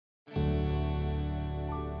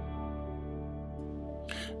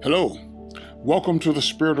Hello, welcome to the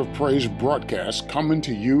Spirit of Praise broadcast coming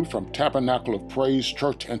to you from Tabernacle of Praise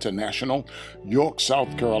Church International, York,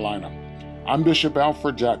 South Carolina. I'm Bishop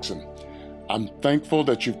Alfred Jackson. I'm thankful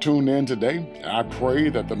that you've tuned in today. I pray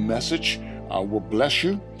that the message will bless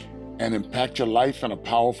you and impact your life in a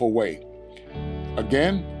powerful way.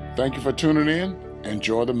 Again, thank you for tuning in.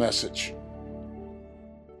 Enjoy the message.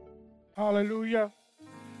 Hallelujah.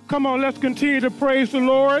 Come on, let's continue to praise the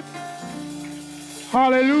Lord.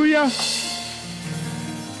 Hallelujah.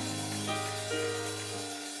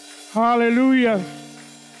 Hallelujah.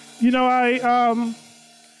 You know, I have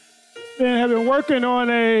been working on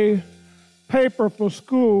a paper for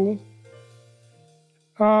school,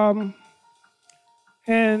 and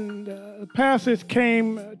the passage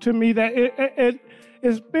came to me that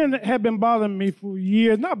had been bothering me for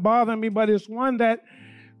years. Not bothering me, but it's one that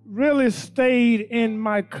really stayed in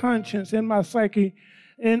my conscience, in my psyche,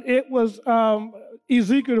 and it was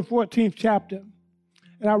Ezekiel, the 14th chapter.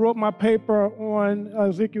 And I wrote my paper on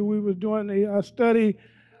Ezekiel. We were doing a study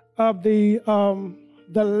of the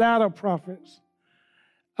latter prophets.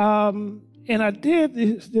 And I did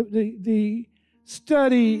the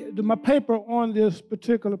study, my paper on this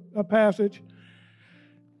particular passage.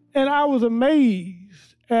 And I was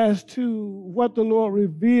amazed as to what the Lord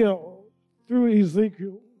revealed through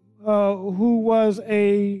Ezekiel, who was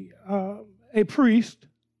a priest.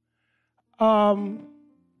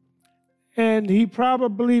 And he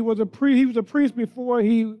probably was a priest. He was a priest before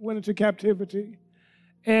he went into captivity.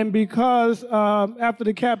 And because after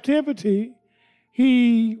the captivity,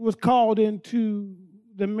 he was called into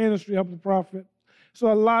the ministry of the prophet.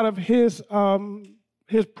 So a lot of his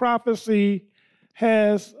prophecy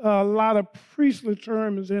has a lot of priestly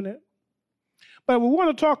terms in it. But we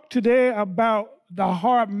want to talk today about the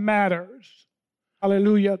heart matters.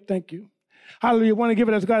 Hallelujah. Thank you. Hallelujah. I want to give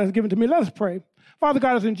it as God has given to me. Let us pray. Father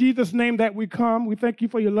God, it's in Jesus' name that we come. We thank you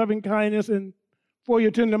for your loving kindness and for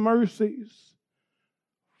your tender mercies.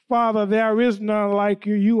 Father, there is none like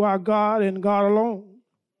you. You are God and God alone.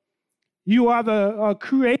 You are the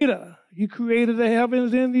creator. You created the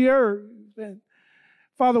heavens and the earth. And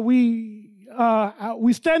Father, we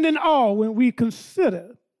stand in awe when we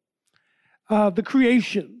consider the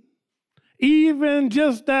creation. Even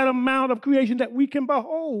just that amount of creation that we can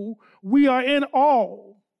behold, we are in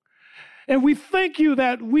awe. And we thank you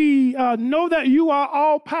that we know that you are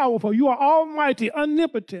all-powerful. You are almighty,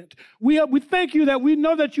 omnipotent. We thank you that we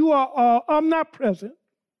know that you are omnipresent.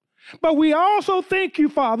 But we also thank you,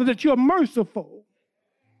 Father, that you are merciful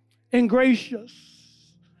and gracious.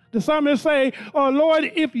 The psalmist say, "Oh,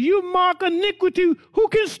 Lord, if you mark iniquity, who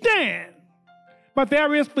can stand? But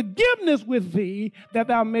there is forgiveness with thee, that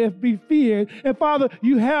thou mayest be feared." And Father,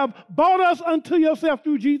 you have brought us unto yourself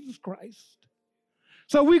through Jesus Christ.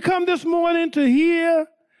 So we come this morning to hear,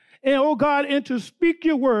 and oh God, and to speak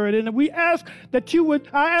your word. And I ask that you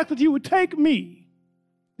would take me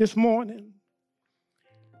this morning.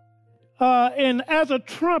 And as a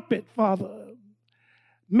trumpet, Father,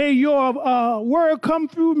 may your word come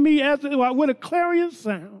through me with a clarion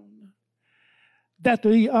sound, that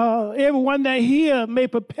everyone that hear may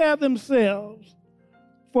prepare themselves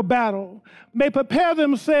for battle, may prepare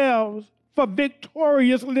themselves for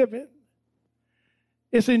victorious living.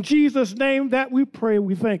 It's in Jesus' name that we pray.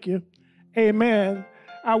 We thank you. Amen.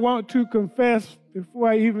 I want to confess before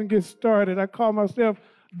I even get started, I call myself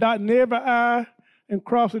dotting every I and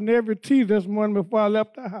crossing every T this morning before I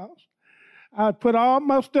left the house. I put all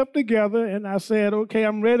my stuff together and I said, okay,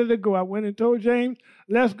 I'm ready to go. I went and told James,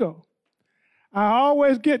 let's go. I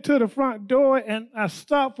always get to the front door and I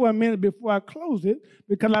stop for a minute before I close it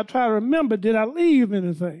because I try to remember, did I leave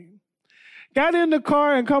anything? Got in the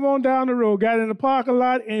car and come on down the road, got in the parking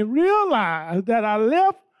lot and realized that I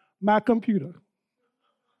left my computer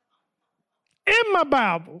in my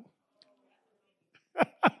Bible.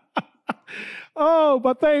 Oh,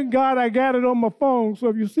 but thank God I got it on my phone. So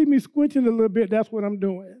if you see me squinching a little bit, that's what I'm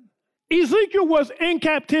doing. Ezekiel was in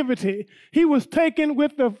captivity. He was taken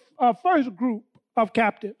with the first group of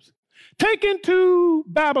captives, taken to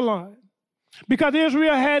Babylon because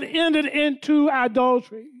Israel had entered into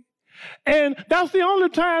idolatry. And that's the only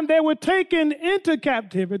time they were taken into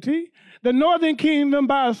captivity, the northern kingdom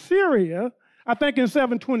by Assyria, I think in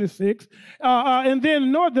 726, and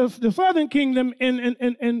then the southern kingdom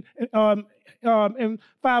in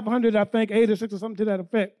 500, I think, 86 or something to that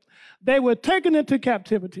effect. They were taken into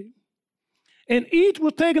captivity. And each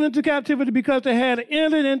was taken into captivity because they had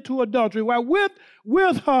entered into adultery. Well, with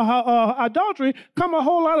adultery come a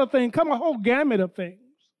whole lot of things, come a whole gamut of things.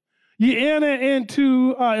 You enter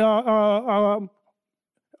into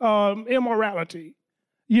immorality.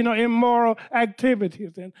 immoral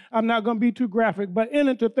activities. And I'm not going to be too graphic, but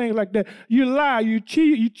into things like that. You lie, you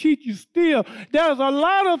cheat, you steal. There's a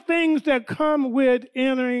lot of things that come with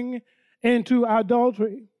entering into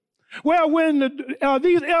adultery. Well, when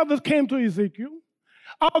these elders came to Ezekiel,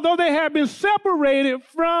 although they had been separated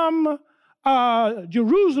from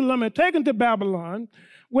Jerusalem and taken to Babylon,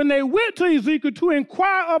 when they went to Ezekiel to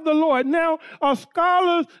inquire of the Lord, now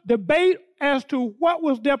scholars debate as to what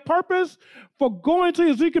was their purpose for going to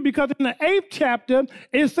Ezekiel, because in the 8th chapter,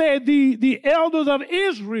 it said the elders of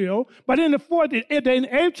Israel, but in the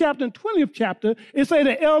 8th chapter and 20th chapter, it said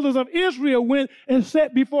the elders of Israel went and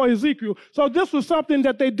sat before Ezekiel. So this was something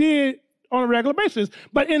that they did on a regular basis.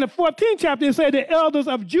 But in the 14th chapter, it said the elders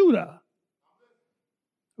of Judah.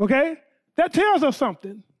 Okay? That tells us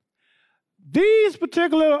something. These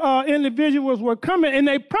particular individuals were coming, and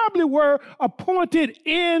they probably were appointed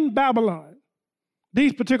in Babylon,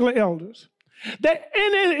 these particular elders.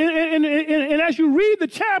 And as you read the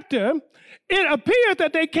chapter, it appears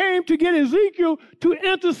that they came to get Ezekiel to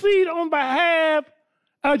intercede on behalf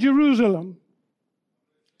of Jerusalem.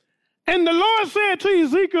 And the Lord said to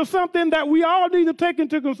Ezekiel something that we all need to take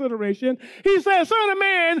into consideration. He said, son of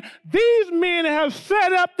man, these men have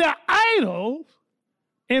set up their idols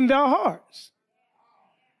in their hearts.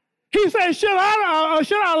 He said, should I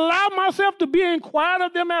allow myself to be inquired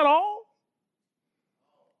of them at all?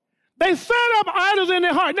 They set up idols in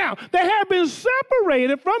their heart. Now, they had been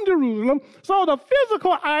separated from Jerusalem, so the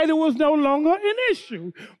physical idol was no longer an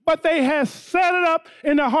issue. But they had set it up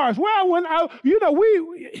in their hearts. Well,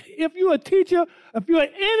 if you're a teacher, if you're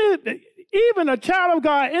even a child of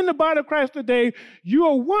God in the body of Christ today, you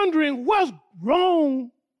are wondering what's wrong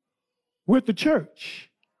with the church.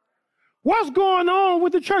 What's going on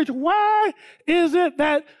with the church? Why is it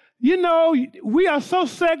that, we are so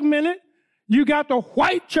segmented? You got the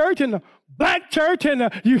white church and the black church,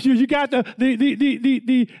 and you got the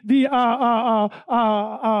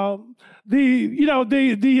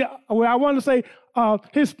I want to say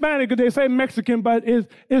Hispanic, because they say Mexican, but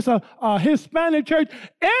it's a Hispanic church.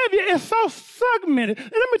 It's so segmented.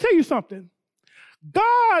 And let me tell you something.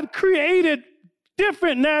 God created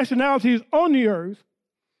different nationalities on the earth,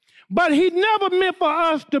 but he never meant for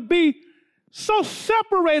us to be so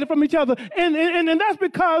separated from each other. And that's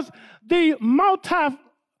because the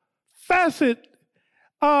multifaceted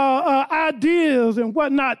ideas and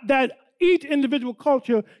whatnot that each individual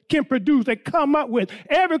culture can produce, they come up with.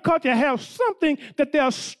 Every culture has something that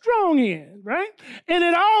they're strong in, right? And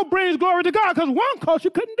it all brings glory to God, because one culture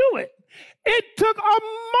couldn't do it. It took a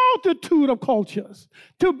multitude of cultures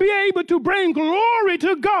to be able to bring glory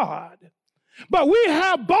to God. But we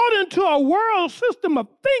have bought into a world system of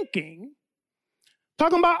thinking,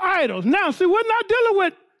 talking about idols. Now, see, we're not dealing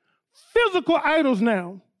with physical idols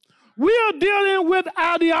now. We are dealing with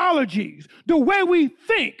ideologies, the way we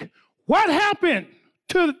think. What happened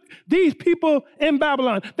to these people in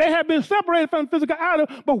Babylon? They had been separated from physical idols,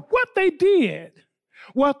 but what they did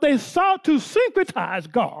was they sought to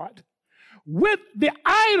syncretize God with the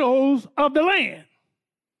idols of the land.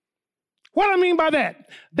 What I mean by that?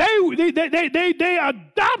 They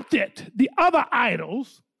adopted the other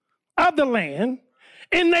idols of the land,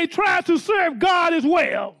 and they tried to serve God as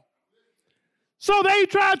well. So they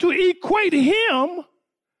tried to equate him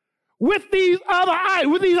with these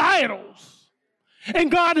idols. And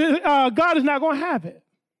God is not going to have it.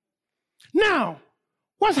 Now,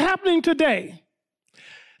 what's happening today?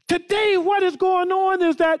 Today, what is going on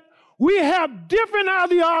is that we have different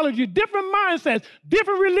ideologies, different mindsets,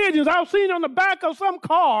 different religions. I've seen on the back of some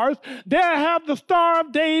cars, they have the Star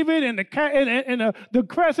of David and the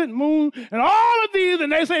crescent moon and all of these,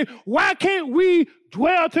 and they say, why can't we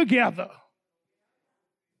dwell together?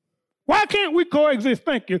 Why can't we coexist?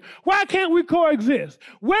 Thank you. Why can't we coexist?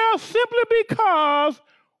 Well, simply because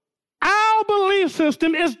our belief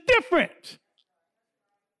system is different.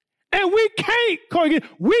 And we can't coexist.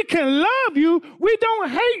 We can love you. We don't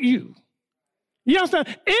hate you. You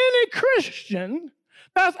understand? Any Christian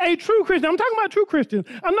that's a true Christian. I'm talking about true Christians.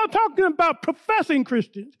 I'm not talking about professing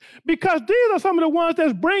Christians, because these are some of the ones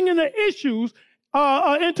that's bringing the issues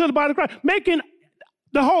into the body of Christ, making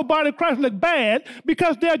the whole body of Christ look bad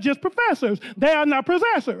because they're just professors. They are not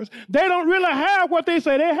possessors. They don't really have what they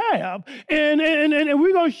say they have. And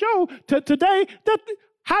we're going to show today that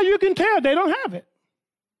how you can tell they don't have it.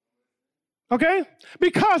 Okay?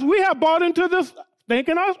 Because we have bought into this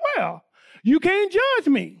thinking as well. You can't judge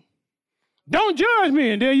me. Don't judge me.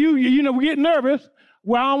 And then we get nervous.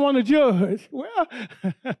 Well, I don't want to judge. Well,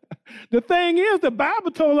 the thing is, the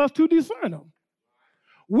Bible told us to discern them.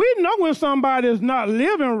 We know when somebody is not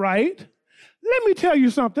living right. Let me tell you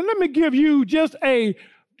something. Let me give you just a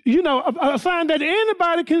a sign that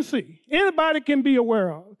anybody can see, anybody can be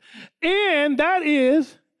aware of. And that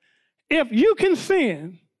is, if you can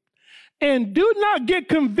sin and do not get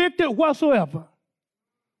convicted whatsoever,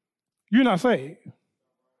 you're not saved.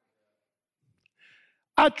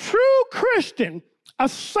 A true Christian, a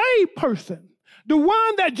saved person, the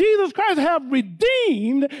one that Jesus Christ have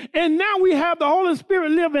redeemed, and now we have the Holy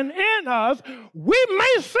Spirit living in us, we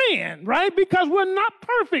may sin, right? Because we're not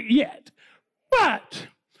perfect yet. But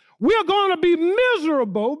we're going to be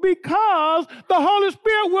miserable because the Holy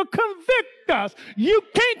Spirit will convict us. You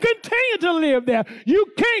can't continue to live there. You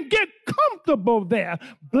can't get comfortable there.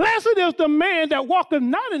 Blessed is the man that walketh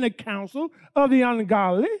not in the counsel of the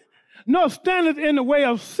ungodly, nor standeth in the way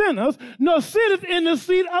of sinners, nor sitteth in the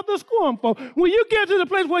seat of the scornful. When you get to the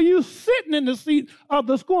place where you're sitting in the seat of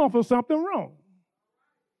the scornful, something wrong.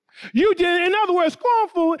 In other words,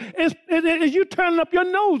 scornful is you turning up your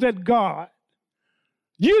nose at God.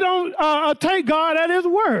 You don't take God at his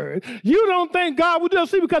word. You don't think God would do it.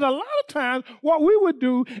 See, because a lot of times what we would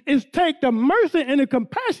do is take the mercy and the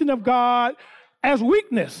compassion of God as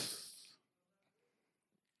weakness.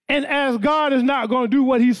 And as God is not going to do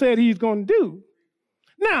what he said he's going to do.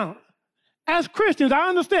 Now, as Christians, I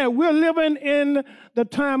understand we're living in the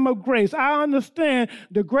time of grace. I understand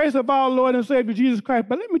the grace of our Lord and Savior Jesus Christ.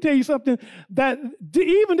 But let me tell you something that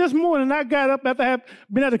even this morning I got up after I have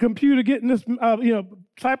been at the computer getting this,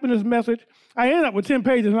 typing this message. I ended up with 10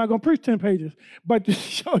 pages. I'm not going to preach 10 pages. But to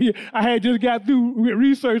show you, I had just got through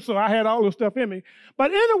research, so I had all the stuff in me.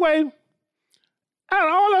 But anyway, out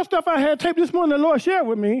of all that stuff I had taped this morning, the Lord shared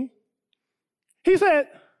with me, he said,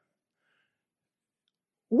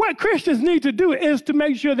 what Christians need to do is to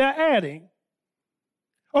make sure they're adding.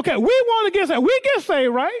 Okay, we want to get saved. We get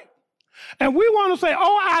saved, right? And we want to say,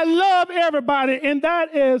 oh, I love everybody. And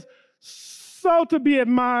that is so to be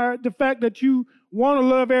admired, the fact that you want to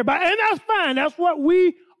love everybody. And that's fine. That's what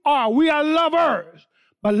we are. We are lovers.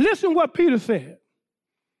 But listen what Peter said.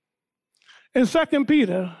 In 2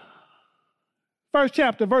 Peter, first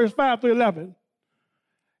chapter, verse 5 through 11.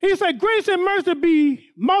 He said, grace and mercy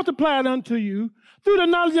be multiplied unto you through the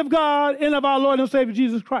knowledge of God and of our Lord and Savior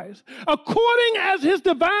Jesus Christ. According as his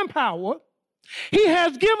divine power, he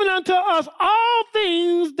has given unto us all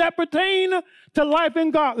things that pertain to life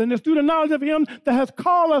and godliness through the knowledge of him that has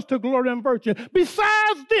called us to glory and virtue.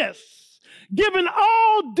 Besides this, given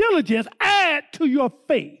all diligence, add to your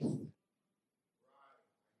faith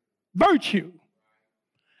virtue,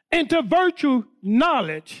 and to virtue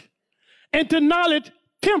knowledge, and to knowledge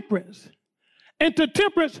temperance, and to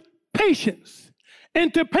temperance patience,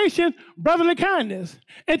 and to patience brotherly kindness,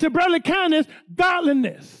 and to brotherly kindness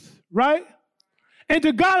godliness, right? And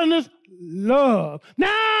to godliness love.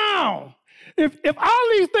 Now, if all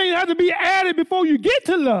these things have to be added before you get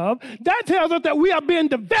to love, that tells us that we are being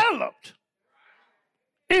developed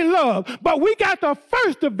in love. But we got to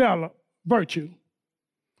first develop virtue,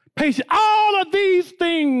 patience. All of these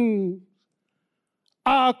things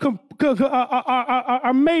are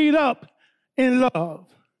made up in love.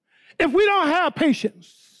 If we don't have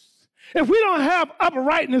patience, if we don't have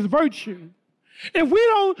uprightness, virtue, if we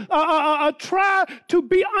don't try to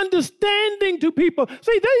be understanding to people,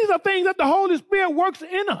 see, these are things that the Holy Spirit works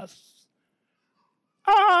in us.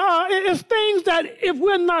 It's things that if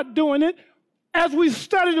we're not doing it, as we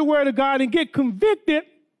study the Word of God and get convicted,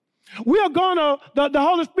 we are the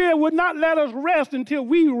Holy Spirit would not let us rest until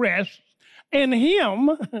we rest in him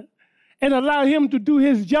and allow him to do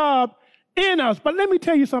his job in us. But let me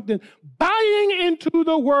tell you something. Buying into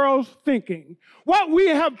the world's thinking, what we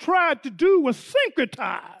have tried to do was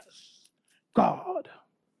syncretize God.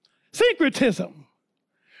 Syncretism.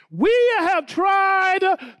 We have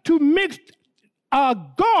tried to mix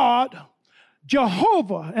God,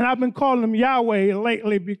 Jehovah, and I've been calling him Yahweh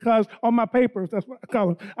lately because on my papers, that's what I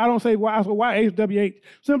call him. I don't say YHWH,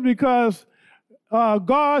 simply because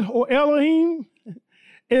God or Elohim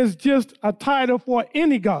is just a title for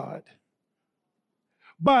any God.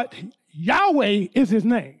 But Yahweh is his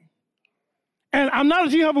name. And I'm not a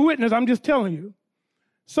Jehovah's Witness, I'm just telling you.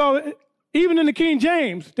 So even in the King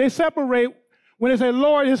James, they separate when they say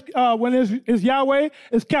Lord is when it's Yahweh,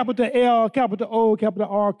 it's capital L, capital O, capital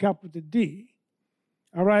R, capital D.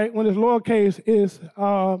 All right? When it's lowercase is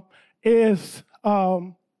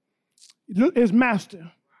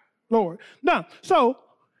master. Lord. Now, so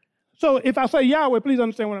if I say Yahweh, please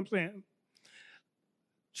understand what I'm saying.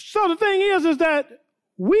 So the thing is that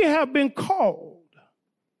we have been called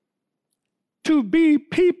to be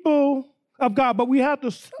people of God, but we have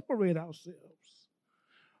to separate ourselves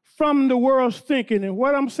from the world's thinking. And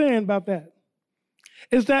what I'm saying about that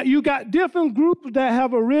is that you got different groups that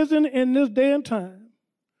have arisen in this day and time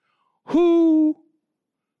who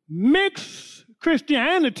mix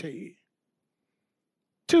Christianity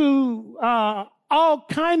to all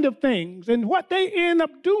kind of things. And what they end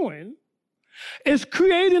up doing is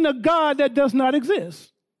creating a God that does not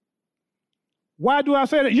exist. Why do I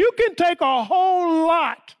say that? You can take a whole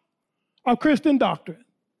lot of Christian doctrine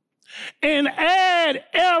and add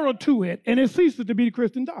error to it, and it ceases to be the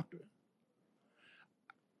Christian doctrine.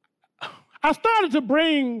 I started to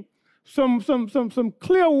bring some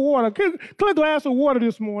clear water, clear glass of water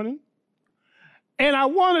this morning, and I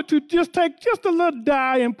wanted to just take just a little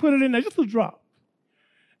dye and put it in there, just a drop,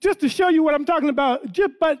 just to show you what I'm talking about.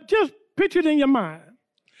 But just picture it in your mind.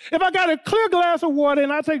 If I got a clear glass of water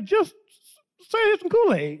and I take just, say, some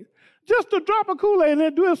Kool-Aid, just a drop of Kool-Aid, and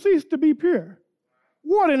it cease to be pure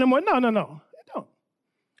water anymore. No, it don't.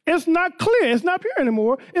 It's not clear. It's not pure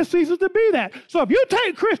anymore. It ceases to be that. So if you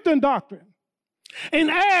take Christian doctrine and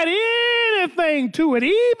add anything to it,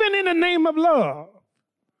 even in the name of love,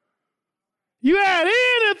 you add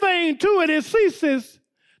anything to it, it ceases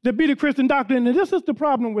to be the Christian doctrine. And this is the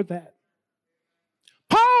problem with that.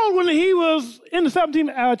 Paul, when he was in the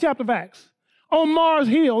 17th chapter of Acts, on Mars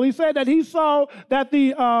Hill, he said that he saw that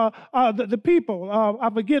the people, I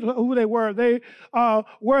forget who they were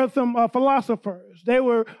some philosophers. They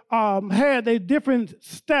had their different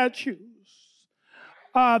statues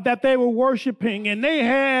that they were worshiping, and they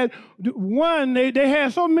had they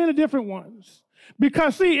had so many different ones.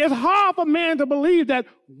 Because, see, it's hard for man to believe that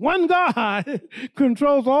one God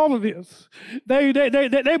controls all of this. They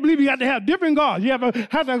believe you have to have different gods. You have to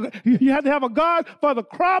have a God for the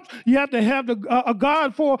crops. You have to have a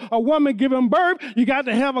God for a woman giving birth. You got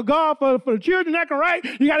to have a God for the children that can write.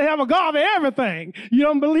 You got to have a God for everything. You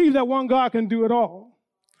don't believe that one God can do it all.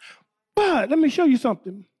 But let me show you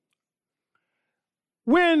something.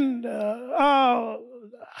 When our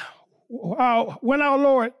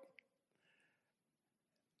Lord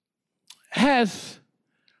has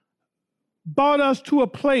brought us to a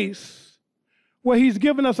place where he's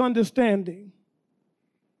given us understanding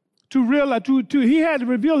to realize, he had to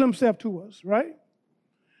reveal himself to us, right?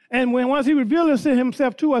 And once he revealed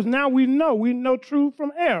himself to us, now we know truth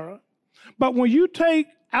from error. But when you take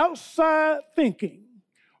outside thinking,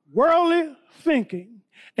 worldly thinking,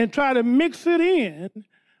 and try to mix it in,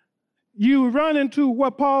 you run into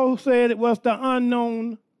what Paul said it was the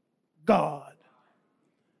unknown God.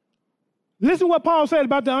 Listen to what Paul said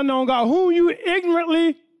about the unknown God, whom you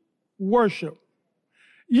ignorantly worship.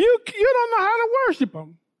 You don't know how to worship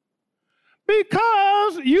him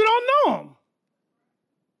because you don't know him.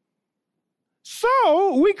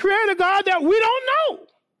 So we create a God that we don't know.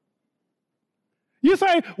 You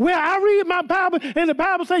say, well, I read my Bible, and the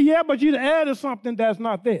Bible says, yeah, but you added something that's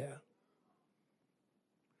not there.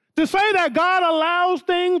 To say that God allows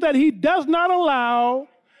things that he does not allow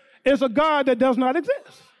is a God that does not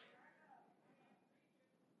exist.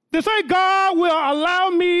 To say God will allow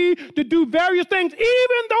me to do various things,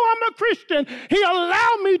 even though I'm a Christian, he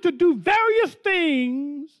allowed me to do various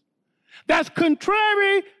things that's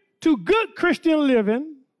contrary to good Christian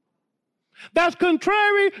living, that's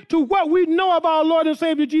contrary to what we know of our Lord and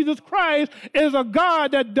Savior Jesus Christ, is a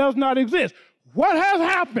God that does not exist. What has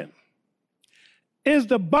happened is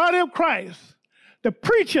the body of Christ, the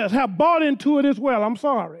preachers have bought into it as well. I'm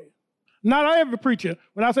sorry. Not every preacher.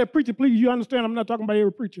 When I say preacher, please, you understand I'm not talking about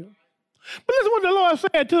every preacher. But listen what the Lord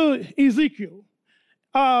said to Ezekiel.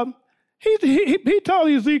 He told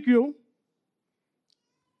Ezekiel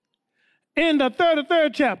in the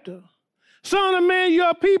 33rd chapter, Son of man,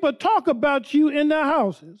 your people talk about you in their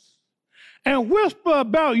houses and whisper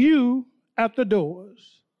about you at the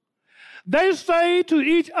doors. They say to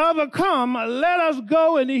each other, come, let us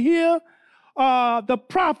go and hear the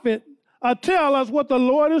prophet tell us what the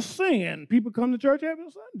Lord is saying. People come to church every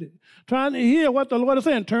Sunday trying to hear what the Lord is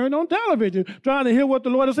saying. Turn on television trying to hear what the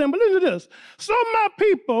Lord is saying. But listen to this. So my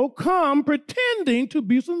people come pretending to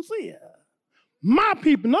be sincere. My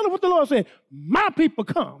people, notice what the Lord said. My people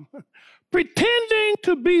come pretending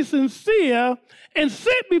to be sincere and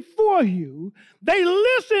sit before you. They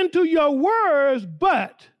listen to your words,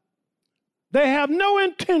 but they have no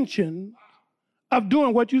intention of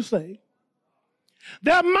doing what you say.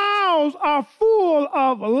 Their mouths are full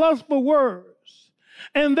of lustful words,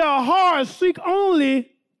 and their hearts seek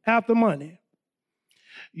only after money.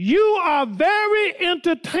 You are very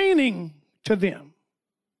entertaining to them,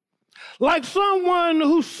 like someone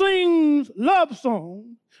who sings love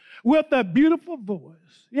songs with a beautiful voice.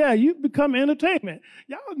 Yeah, you become entertainment.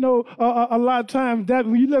 Y'all know a lot of times that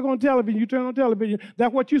when you look on television, you turn on television,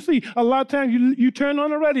 that's what you see. A lot of times you turn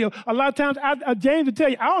on the radio. A lot of times, James will tell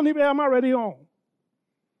you, I don't even have my radio on.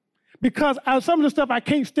 because some of the stuff I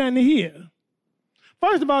can't stand to hear.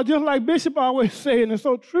 First of all, just like Bishop always say, and it's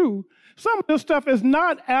so true, some of this stuff is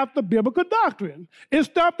not after biblical doctrine. It's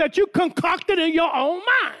stuff that you concocted in your own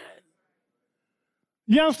mind.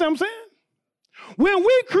 You understand what I'm saying? When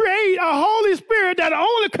we create a Holy Spirit that are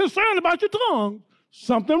only concerned about your tongue,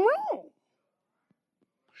 something wrong.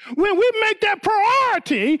 When we make that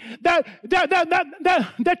priority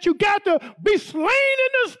that you got to be slain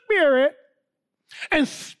in the Spirit and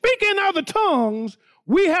speak in other tongues,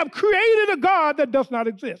 we have created a God that does not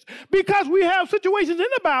exist. Because we have situations in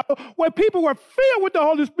the Bible where people were filled with the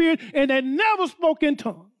Holy Spirit and they never spoke in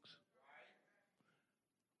tongues.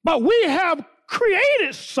 But we have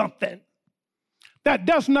created something that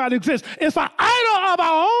does not exist. It's an idol of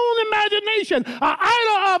our own imagination, an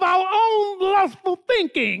idol of our own lustful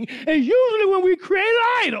thinking. And usually when we create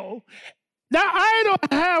an idol, that idol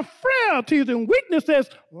has frailties and weaknesses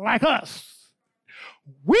like us.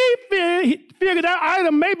 We figure that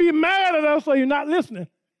idol may be mad at us, so you're not listening.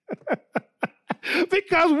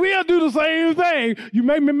 Because we'll do the same thing. You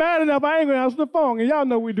make me mad enough, I ain't going to answer the phone. And y'all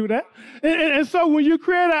know we do that. And so when you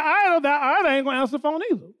create an idol, that idol ain't going to answer the phone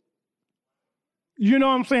either. You know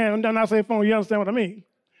what I'm saying? When I say phone, you understand what I mean.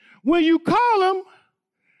 When you call him,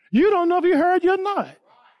 you don't know if he heard you or not.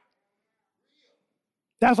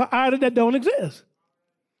 That's an idol that don't exist.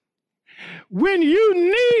 When you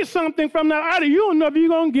need something from that idol, you don't know if you're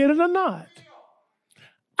going to get it or not.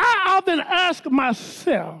 I often ask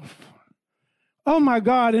myself, oh my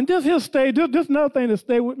God, and this is another thing that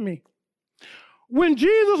stay with me. When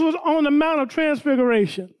Jesus was on the Mount of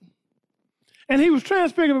Transfiguration, and he was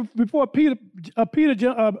transfigured before Peter,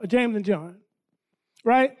 James, and John,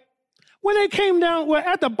 right? When they came down,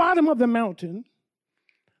 at the bottom of the mountain,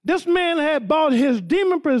 this man had brought his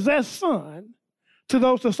demon-possessed son to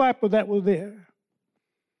those disciples that were there.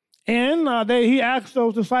 And he asked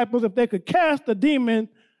those disciples if they could cast the demon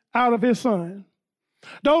out of his son.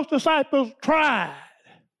 Those disciples tried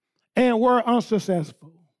and were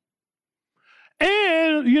unsuccessful.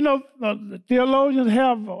 And, the theologians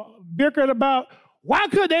have bickered about why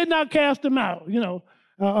could they not cast him out?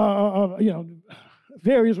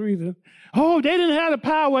 Various reasons. Oh, they didn't have the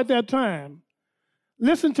power at that time.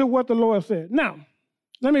 Listen to what the Lord said. Now,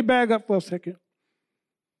 let me back up for a second.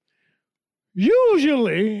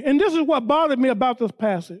 Usually, and this is what bothered me about this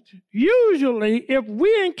passage, usually if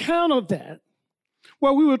we encounter that,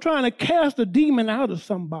 where we were trying to cast a demon out of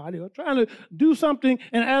somebody or trying to do something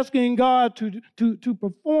and asking God to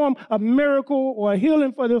perform a miracle or a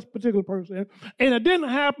healing for this particular person, and it didn't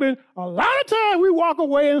happen, a lot of times we walk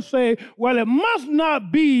away and say, well, it must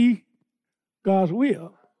not be God's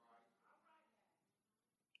will.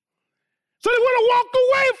 So they would have walked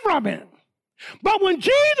away from him. But when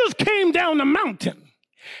Jesus came down the mountain,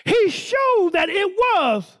 he showed that it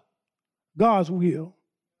was God's will.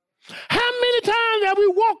 How many times have we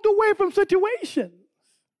walked away from situations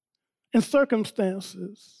and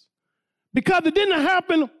circumstances because it didn't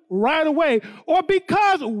happen right away, or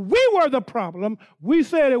because we were the problem, we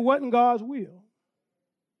said it wasn't God's will?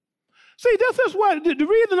 See, this is what the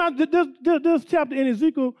reason this chapter in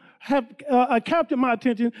Ezekiel have captured my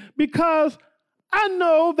attention, because I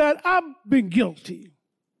know that I've been guilty.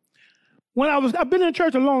 I've been in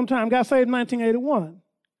church a long time, got saved in 1981.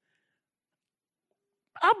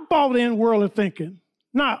 I bought in worldly thinking,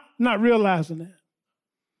 not realizing that.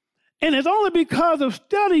 And it's only because of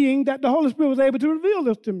studying that the Holy Spirit was able to reveal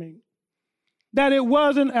this to me, that it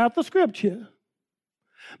wasn't after Scripture.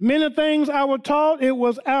 Many things I was taught, it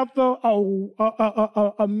was after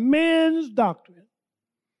a men's doctrine.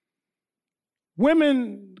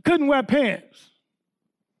 Women couldn't wear pants.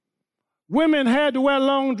 Women had to wear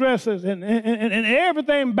long dresses and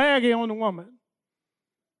everything baggy on the woman.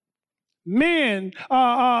 Men,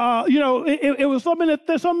 it was so many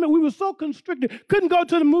things. We were so constricted, couldn't go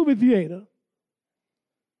to the movie theater.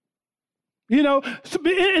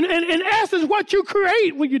 In essence, what you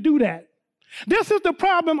create when you do that. This is the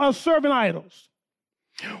problem of serving idols.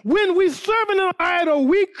 When we serve an idol,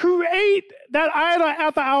 we create that idol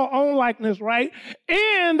after our own likeness, right?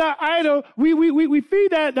 And the idol, we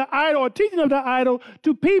feed the idol or teaching of the idol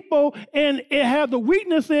to people, and it has the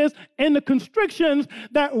weaknesses and the constrictions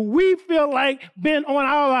that we feel like been on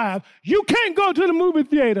our lives. You can't go to the movie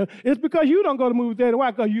theater. It's because you don't go to the movie theater.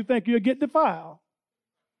 Why? Because you think you'll get defiled.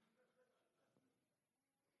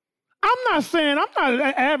 I'm not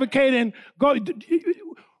advocating go.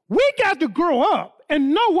 We got to grow up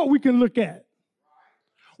and know what we can look at.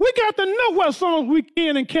 We got to know what songs we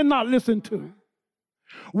can and cannot listen to.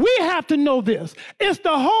 We have to know this. It's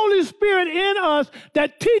the Holy Spirit in us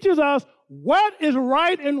that teaches us what is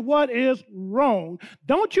right and what is wrong.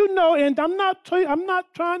 Don't you know, and I'm not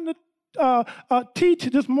trying to teach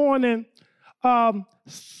this morning, what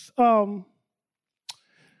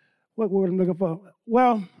word I'm looking for?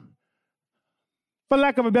 Well, for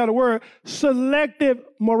lack of a better word, selective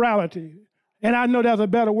morality. And I know there's a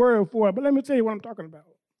better word for it, but let me tell you what I'm talking about.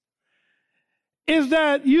 Is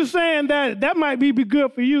that you saying that might be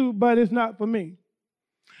good for you, but it's not for me.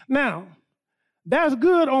 Now, that's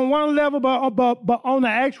good on one level, but on the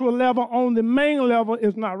actual level, on the main level,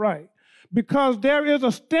 it's not right. Because there is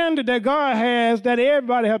a standard that God has that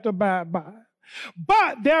everybody has to abide by.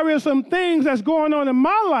 But there is some things that's going on in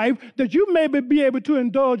my life that you may be able to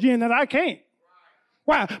indulge in that I can't.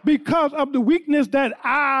 Why? Because of the weakness that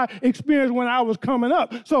I experienced when I was coming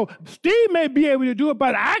up. So Steve may be able to do it,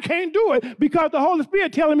 but I can't do it because the Holy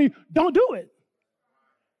Spirit telling me, don't do it.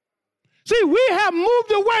 See, we have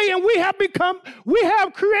moved away and we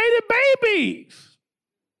have created babies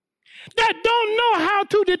that don't know how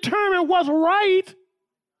to determine what's right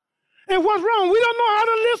and what's wrong. We don't know how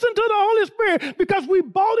to listen to the Holy Spirit because we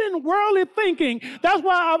bought in worldly thinking. That's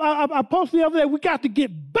why I posted the other day, we got to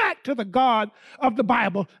get back to the God of the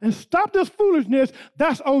Bible and stop this foolishness.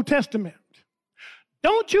 That's Old Testament.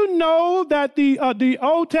 Don't you know that the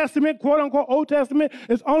Old Testament, quote unquote Old Testament,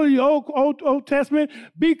 is only the Old Testament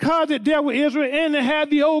because it dealt with Israel and it had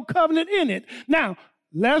the Old Covenant in it. Now,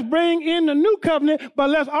 let's bring in the New Covenant, but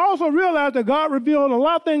let's also realize that God revealed a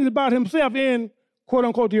lot of things about himself in, quote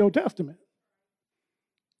unquote, the Old Testament.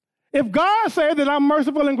 If God said that I'm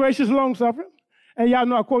merciful and gracious, long-suffering, and y'all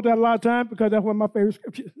know I quote that a lot of times because that's one of my favorite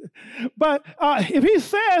scriptures. But if he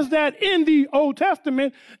says that in the Old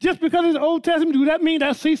Testament, just because it's the Old Testament, do that mean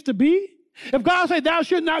that ceased to be? If God said thou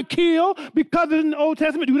should not kill because it's in the Old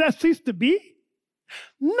Testament, do that cease to be?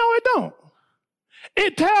 No, it don't.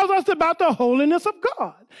 It tells us about the holiness of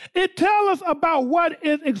God. It tells us about what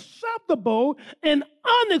is acceptable and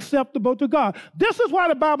unacceptable to God. This is why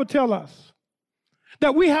the Bible tells us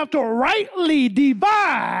that we have to rightly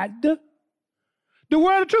divide the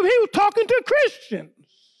word of truth. He was talking to Christians.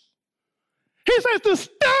 He says to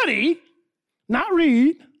study, not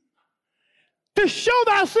read, to show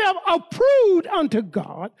thyself approved unto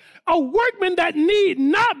God, a workman that need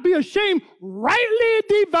not be ashamed, rightly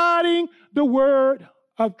dividing the word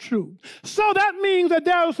of truth. So that means that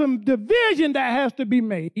there's some division that has to be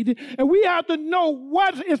made, and we have to know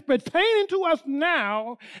what is pertaining to us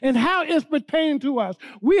now and how it's pertaining to us.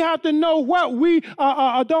 We have to know what we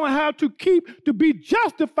don't have to keep to be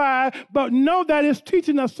justified, but know that it's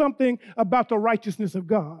teaching us something about the righteousness of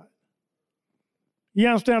God. You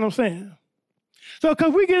understand what I'm saying? So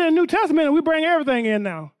because we get in the New Testament and we bring everything in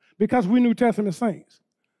now because we New Testament saints.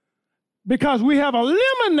 Because we have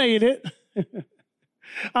eliminated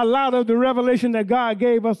a lot of the revelation that God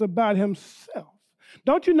gave us about himself.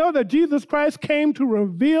 Don't you know that Jesus Christ came to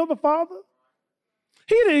reveal the Father?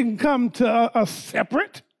 He didn't come to us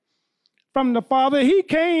separate from the Father. He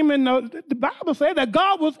came, and the Bible said that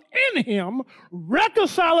God was in him,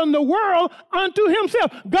 reconciling the world unto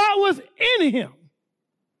himself. God was in him.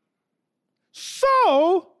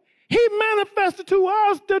 So he manifested to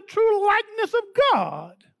us the true likeness of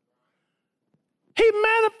God. He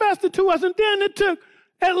manifested to us, and then it took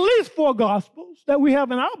at least 4 Gospels that we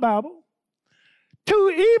have in our Bible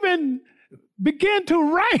to even begin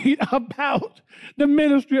to write about the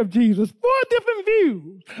ministry of Jesus. 4 different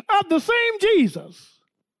views of the same Jesus.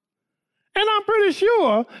 And I'm pretty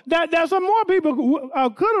sure that some more people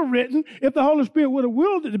could have written if the Holy Spirit would have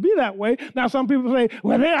willed it to be that way. Now, some people say,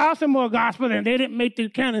 well, there are some more Gospels and they didn't make the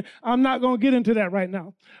canon. I'm not going to get into that right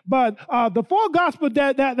now. But the 4 Gospels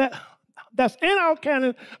that's in our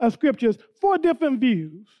canon of Scriptures, 4 different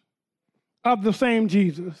views of the same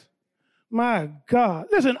Jesus. My God.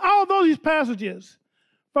 Listen, all those passages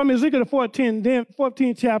from Ezekiel 14, then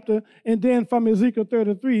 14th chapter, and then from Ezekiel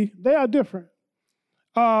 33, they are different.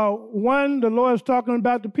 One, the Lord is talking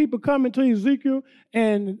about the people coming to Ezekiel,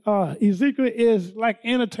 and Ezekiel is like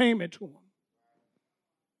entertainment to them.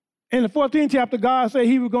 In the 14th chapter, God said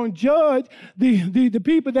he was going to judge the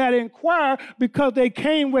people that inquire because they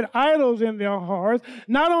came with idols in their hearts.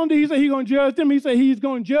 Not only he said he's going to judge them, he said he's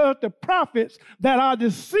going to judge the prophets that are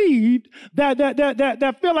deceived,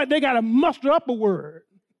 that feel like they got to muster up a word.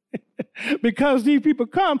 Because these people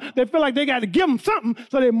come, they feel like they got to give them something,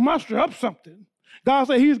 so they muster up something. God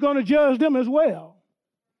said he's going to judge them as well.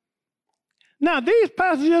 Now, these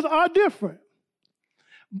passages are different.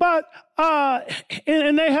 But,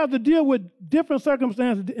 and they have to deal with different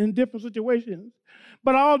circumstances in different situations.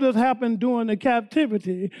 but all this happened during the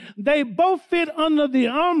captivity. They both fit under the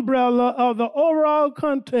umbrella of the overall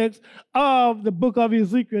context of the book of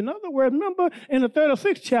Ezekiel. In other words, remember in the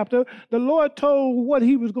 36th chapter, the Lord told what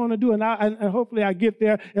he was going to do, and hopefully I get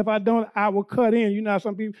there. If I don't, I will cut in. You know how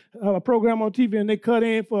some people have a program on TV and they cut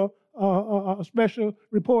in for a special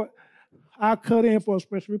report. I cut in for a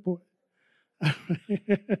special report.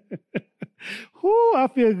 Whoo, I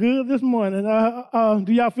feel good this morning.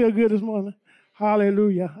 Do y'all feel good this morning?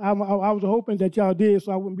 Hallelujah. I was hoping that y'all did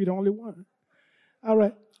so I wouldn't be the only one. All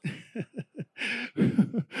right.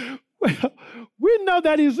 Well, we know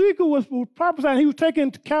that Ezekiel was prophesying. He was taken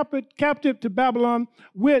captive to Babylon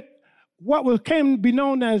with what came to be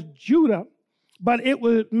known as Judah, but it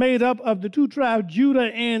was made up of the two tribes,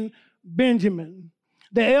 Judah and Benjamin.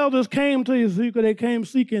 The elders came to Ezekiel, they came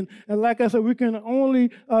seeking, and like I said, we can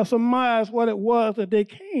only surmise what it was that they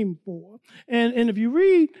came for. And if you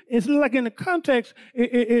read, it's like in the context,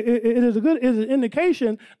 it is an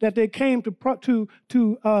indication that they came to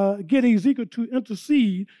get Ezekiel to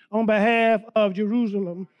intercede on behalf of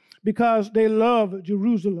Jerusalem because they love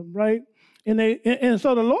Jerusalem, right? And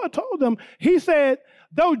so the Lord told them, he said,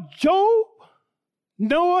 though Job,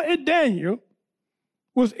 Noah, and Daniel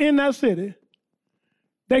was in that city,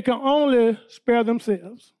 they can only spare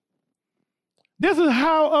themselves. This is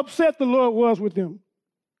how upset the Lord was with them.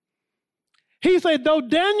 He said, though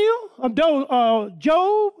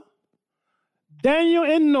Job, Daniel,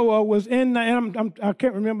 and Noah was in, and I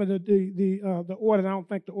can't remember the order. I don't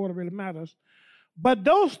think the order really matters. But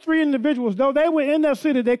those three individuals, though they were in that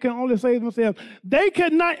city, they can only save themselves. They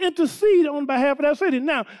could not intercede on behalf of that city.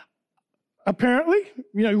 Now, apparently,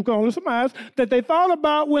 you can only surmise that they thought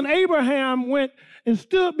about when Abraham went and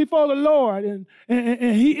stood before the Lord and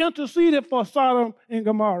he interceded for Sodom and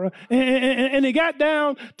Gomorrah. And he got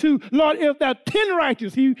down to, Lord, if there are 10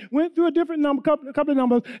 righteous, he went through a different number, couple of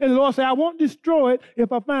numbers, and the Lord said, I won't destroy it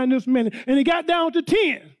if I find this many. And he got down to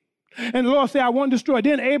 10. And the Lord said, I won't destroy it.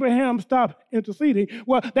 Then Abraham stopped interceding.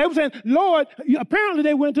 Well, they were saying, Lord, apparently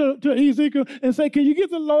they went to Ezekiel and said, can you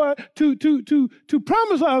get the Lord to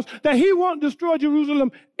promise us that he won't destroy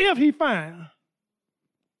Jerusalem if he finds?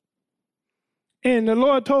 And the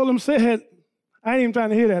Lord told him, said, I ain't even trying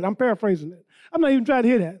to hear that. I'm paraphrasing it. I'm not even trying to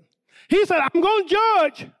hear that. He said, I'm going to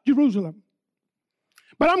judge Jerusalem.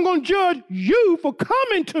 But I'm going to judge you for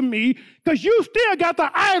coming to me because you still got the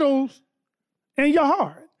idols in your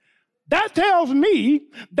heart. That tells me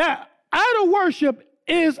that idol worship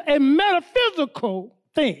is a metaphysical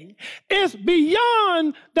thing. It's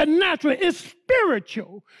beyond the natural. It's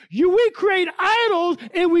spiritual. We create idols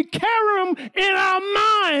and we carry them in our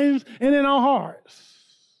minds and in our hearts.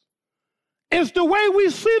 It's the way we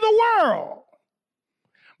see the world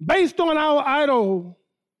based on our idol.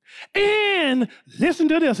 And listen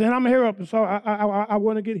to this, and I'm here up, so I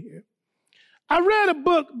want to get here. I read a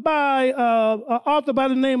book by an author by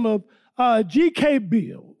the name of G.K.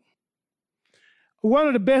 Beale. One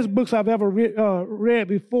of the best books I've ever read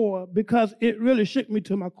before because it really shook me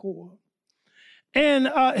to my core. And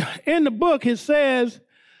in the book, it says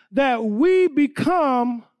that we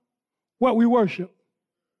become what we worship.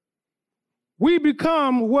 We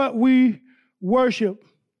become what we worship.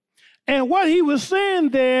 And what he was saying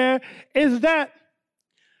there is that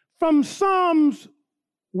from Psalms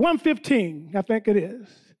 115, I think it is,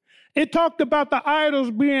 it talked about the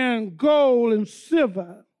idols being gold and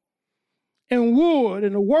silver and wood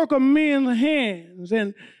and the work of men's hands,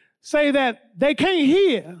 and say that they can't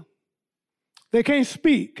hear, they can't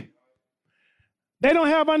speak, they don't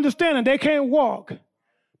have understanding, they can't walk.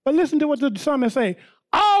 But listen to what the psalmist say,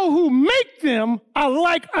 all who make them are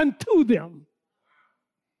like unto them.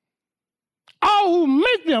 All who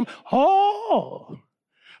make them,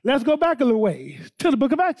 let's go back a little ways to the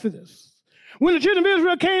book of Exodus. When the children of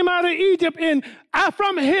Israel came out of Egypt, and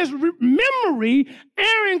from his memory,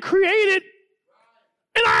 Aaron created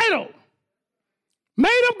an idol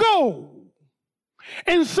made of gold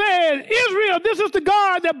and said, Israel, this is the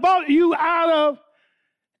God that brought you out of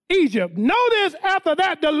Egypt. Notice after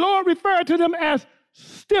that, the Lord referred to them as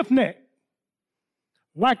stiff-necked,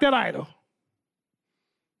 like that idol.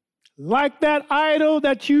 Like that idol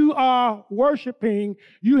that you are worshiping,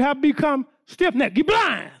 you have become stiff-necked. You're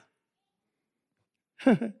blind.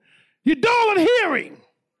 You're dull of hearing.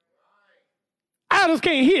 Idols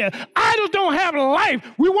can't hear. Idols don't have life.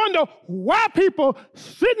 We wonder why people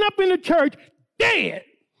sitting up in the church dead.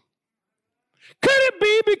 Could it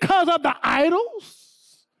be because of the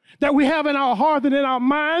idols that we have in our hearts and in our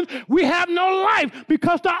minds? We have no life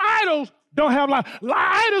because the idols don't have life.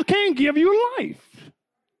 Idols can't give you life.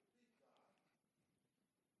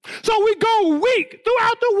 So we go week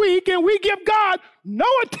throughout the week and we give God no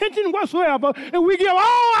attention whatsoever, and we give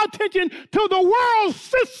all our attention to the world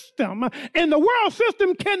system, and the world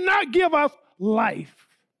system cannot give us life.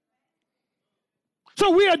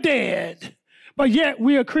 So we are dead, but yet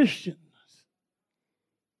we are Christians.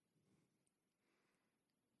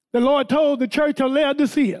 The Lord told the church of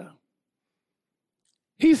Laodicea,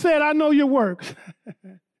 he said, I know your works,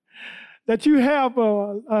 that you have,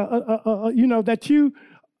 that you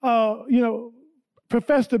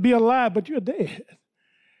profess to be alive, but you're dead.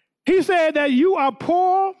 He said that you are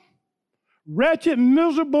poor, wretched,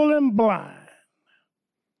 miserable, and blind.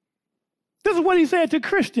 This is what he said to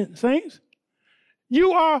Christians, saints.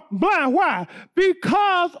 You are blind. Why?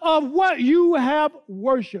 Because of what you have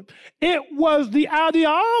worshiped. It was the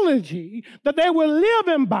ideology that they were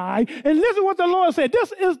living by. And listen what the Lord said.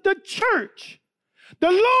 This is the church. The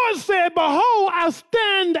Lord said, behold, I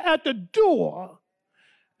stand at the door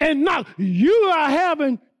and knock. You are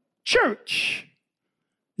having church.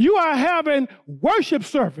 You are having worship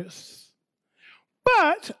service.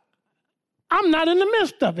 But I'm not in the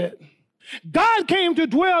midst of it. God came to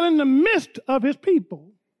dwell in the midst of his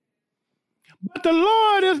people. But the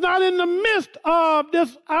Lord is not in the midst of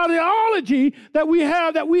this ideology that we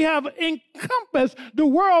have encompassed the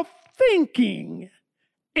world thinking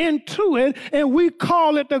into it, and we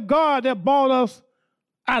call it the God that brought us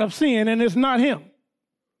out of sin, and it's not him.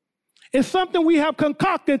 It's something we have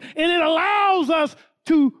concocted, and it allows us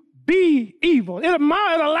to be evil. It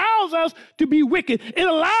allows us to be wicked. It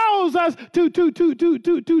allows us to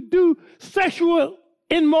do sexual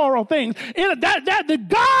immoral things. The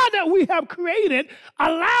God that we have created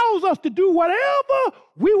allows us to do whatever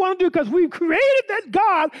we want to do because we've created that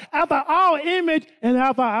God after our image and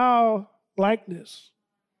after our likeness.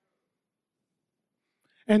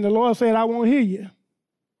 And the Lord said, I won't hear you.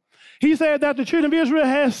 He said that the children of Israel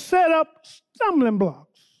has set up stumbling blocks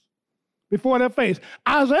before their face.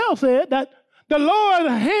 Isaiah said that the Lord's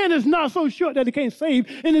hand is not so short that he can't save,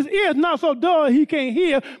 and his ear is not so dull he can't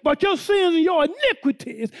hear, but your sins and your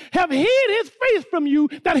iniquities have hid his face from you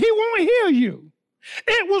that he won't hear you.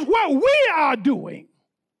 It was what we are doing.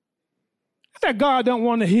 That God don't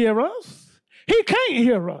want to hear us. He can't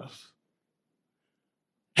hear us.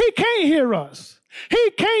 He can't hear us.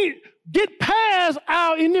 He can't get past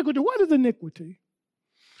our iniquity. What is iniquity?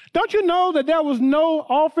 Don't you know that there was no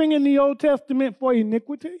offering in the Old Testament for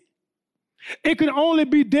iniquity? It could only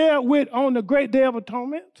be dealt with on the great day of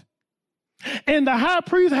atonement. And the high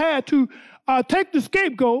priest had to take the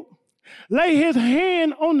scapegoat, lay his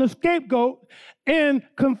hand on the scapegoat, and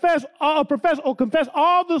confess all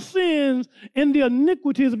the sins and the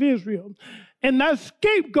iniquities of Israel. And that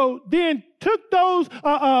scapegoat then took those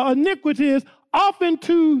iniquities off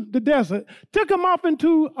into the desert, took them off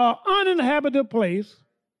into an uninhabited place,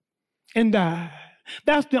 and died.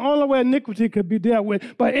 That's the only way iniquity could be dealt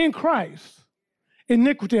with. But in Christ,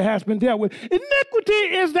 iniquity has been dealt with. Iniquity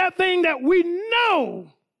is that thing that we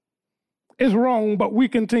know is wrong, but we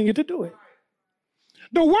continue to do it.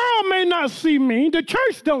 The world may not see me. The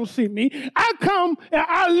church don't see me. I come and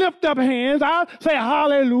I lift up hands. I say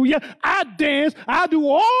hallelujah. I dance. I do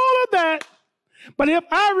all of that. But if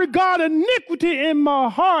I regard iniquity in my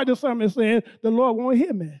heart, as somebody says, the Lord won't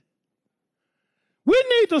hear me. We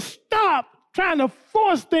need to stop trying to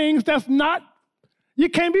force things that's not, you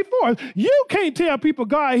can't be forced. You can't tell people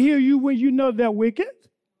God hear you when you know they're wicked,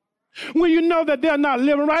 when you know that they're not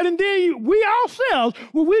living right. And then we ourselves,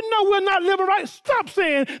 when we know we're not living right, stop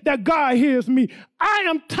saying that God hears me. I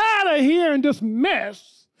am tired of hearing this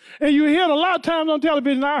mess. And you hear it a lot of times on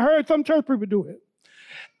television. I heard some church people do it.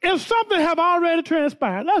 If something have already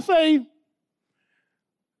transpired, let's say,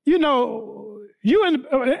 you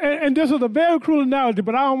and this is a very cruel analogy,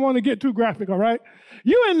 but I don't want to get too graphic, all right?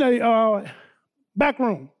 You in the back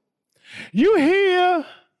room. You hear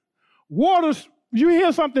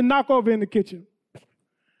something knock over in the kitchen.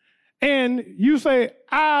 And you say,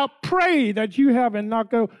 I pray that you haven't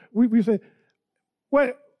knocked over. We say,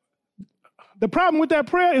 well, the problem with that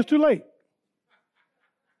prayer is too late.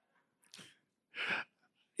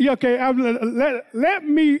 Yeah, okay, let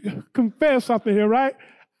me confess something here, right?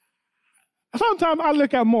 Sometimes I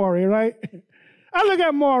look at Maury, right? I look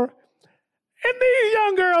at Maury, and these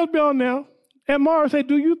young girls be on there, and Maury say,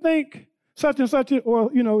 do you think such and such, or,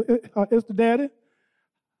 it's the daddy?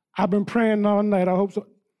 I've been praying all night. I hope so.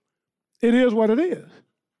 It is what it is.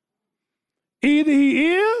 Either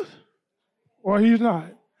he is or he's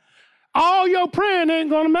not. All your praying ain't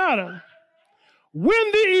going to matter.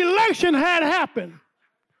 When the election had happened,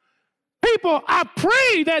 people, I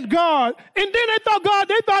prayed that God, and then they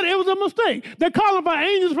thought it was a mistake. They're calling for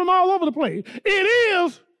angels from all over the place. It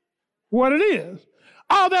is what it is.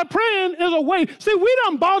 All that praying is a way. See, we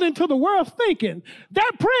done bought into the world's thinking.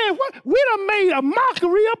 That praying, we done made a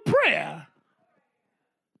mockery of prayer.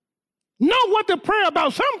 Know what to pray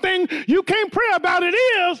about. Something you can't pray about. It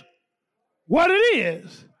is what it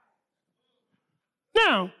is.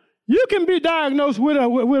 Now, you can be diagnosed with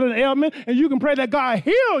an ailment, and you can pray that God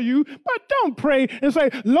heal you, but don't pray and say,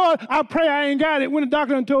 Lord, I pray I ain't got it when the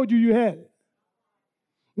doctor done told you had it.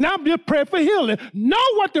 Now just pray for healing.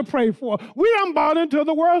 Know what to pray for. We done bought into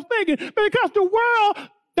the world's thinking because the world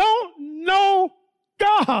don't know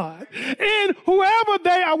God. And whoever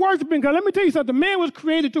they are worshiping, because let me tell you something, man was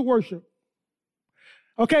created to worship.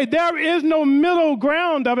 Okay, there is no middle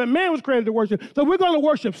ground of it. Man was created to worship. So we're going to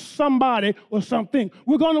worship somebody or something.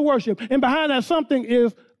 We're going to worship. And behind that something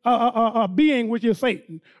is a being, which is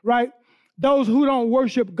Satan, right? Those who don't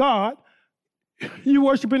worship God, you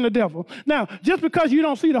worshiping the devil. Now, just because you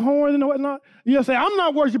don't see the horns and whatnot, you'll say, I'm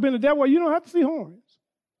not worshiping the devil. Well, you don't have to see horns.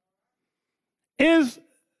 Is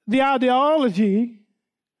the ideology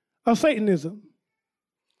of Satanism.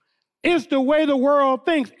 It's the way the world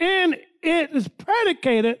thinks, and it is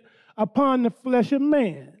predicated upon the flesh of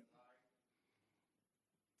man,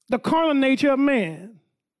 the carnal nature of man.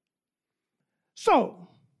 So,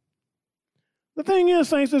 the thing is,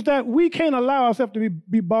 saints, is that we can't allow ourselves to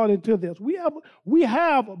be bought into this. We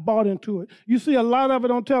have bought into it. You see a lot of it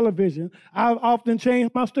on television. I've often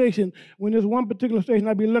changed my station. When there's one particular station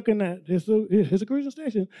I be looking at, it's a Christian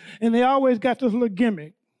station, and they always got this little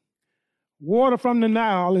gimmick. Water from the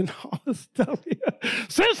Nile and all this stuff.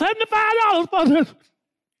 $75 for this.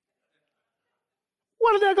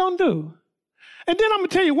 What is that going to do? And then I'm going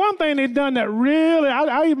to tell you one thing they've done that really,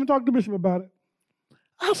 I even talked to Bishop about it.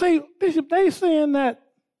 I'll say, Bishop, they saying that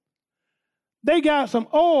they got some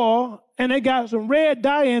oil and they got some red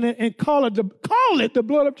dye in it and call it the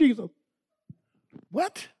blood of Jesus.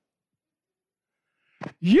 What?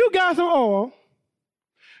 You got some oil,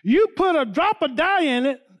 you put a drop of dye in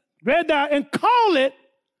it, red dye, and call it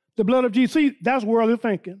the blood of Jesus. See, that's worldly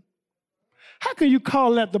thinking. How can you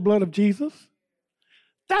call that the blood of Jesus?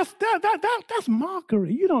 That's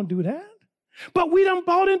mockery. You don't do that. But we done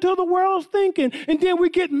bought into the world's thinking, and then we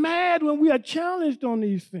get mad when we are challenged on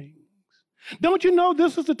these things. Don't you know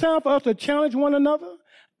this is the time for us to challenge one another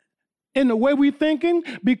in the way we're thinking?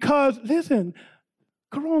 Because, listen,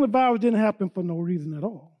 coronavirus didn't happen for no reason at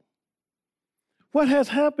all. What has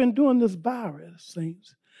happened during this virus,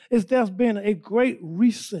 saints, is there's been a great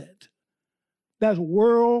reset that's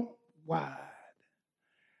worldwide.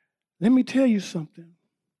 Let me tell you something.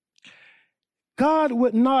 God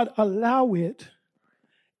would not allow it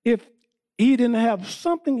if he didn't have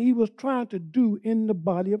something he was trying to do in the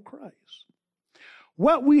body of Christ.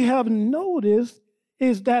 What we have noticed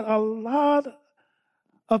is that a lot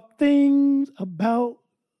of things about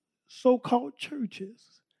so-called churches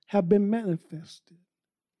have been manifested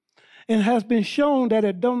and has been shown that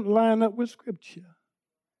it don't line up with Scripture.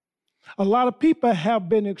 A lot of people have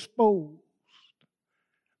been exposed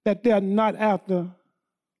that they're not after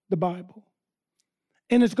the Bible.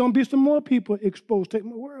 And it's going to be some more people exposed, take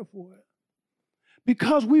my word for it.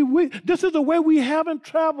 Because this is the way we haven't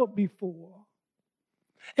traveled before.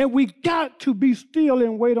 And we got to be still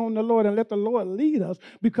and wait on the Lord and let the Lord lead us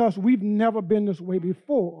because we've never been this way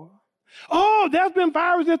before. Oh, there's been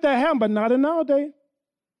viruses that happen, but not in our day.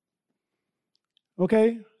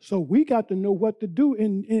 Okay? So we got to know what to do.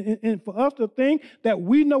 And for us to think that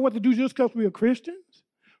we know what to do just because we are Christians,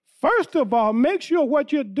 first of all, make sure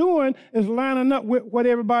what you're doing is lining up with what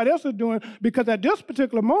everybody else is doing, because at this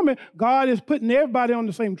particular moment, God is putting everybody on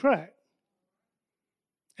the same track.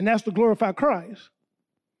 And that's to glorify Christ.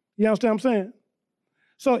 You understand what I'm saying?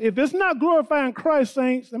 So if it's not glorifying Christ,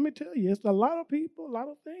 saints, let me tell you, it's a lot of people, a lot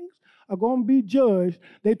of things are going to be judged.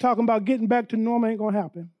 They talking about getting back to normal ain't going to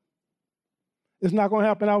happen. It's not going to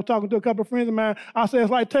happen. I was talking to a couple of friends of mine. I said,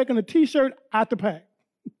 it's like taking a T-shirt out the pack.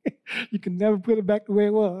 You can never put it back the way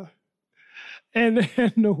it was. And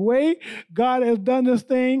the way God has done this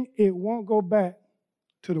thing, it won't go back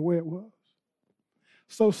to the way it was.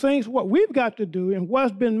 So, saints, what we've got to do and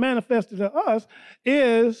what's been manifested to us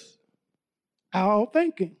is our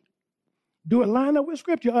thinking. Do it line up with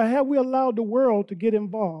Scripture, or have we allowed the world to get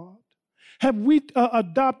involved? Have we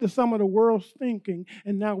adopted some of the world's thinking,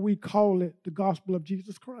 and now we call it the gospel of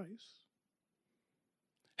Jesus Christ?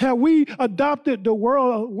 Have we adopted the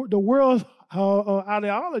world's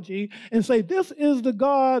ideology and say, this is the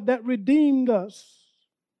God that redeemed us?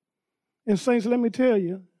 And saints, let me tell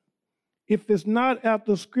you, if it's not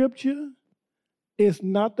after Scripture, it's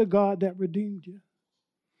not the God that redeemed you.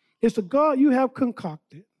 It's the God you have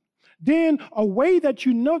concocted. then a way that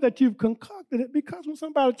you know that you've concocted it, because when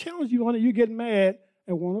somebody challenges you on it, you get mad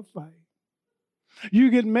and want to fight.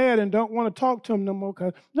 You get mad and don't want to talk to them no more.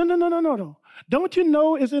 No. Don't you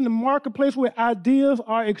know it's in the marketplace where ideas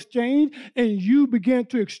are exchanged, and you begin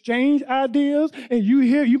to exchange ideas, and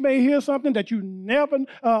you may hear something that you never,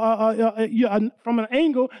 from an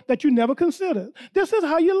angle that you never considered. This is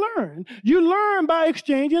how you learn. You learn by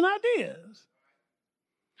exchanging ideas.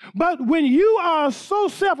 But when you are so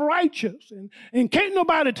self-righteous and can't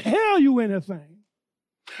nobody tell you anything,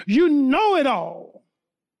 you know it all,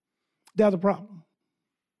 there's a problem.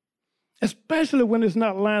 Especially when it's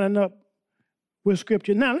not lining up with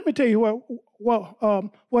Scripture. Now, let me tell you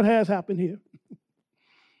what has happened here.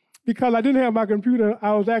 Because I didn't have my computer,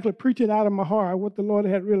 I was actually preaching out of my heart what the Lord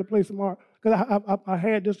had really placed in my heart, because I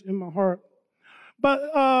had this in my heart.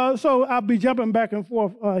 But so I'll be jumping back and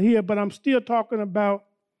forth here, but I'm still talking about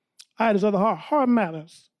items of the heart. Heart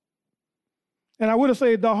matters. And I would have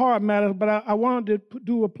said the heart matters, but I wanted to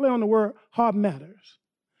do a play on the word heart matters.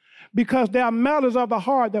 Because there are matters of the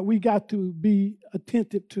heart that we got to be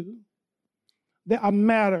attentive to. There are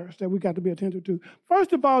matters that we got to be attentive to.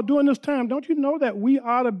 First of all, during this time, don't you know that we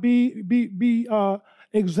ought to be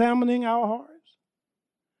examining our hearts?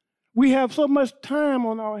 We have so much time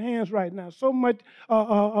on our hands right now, so much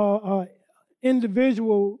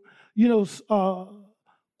individual,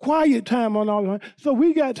 quiet time on our hands. So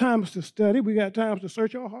we got times to study. We got times to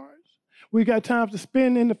search our hearts. We got times to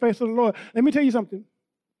spend in the face of the Lord. Let me tell you something.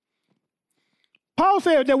 Paul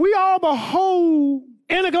said that we all behold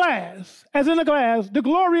in a glass, as in a glass, the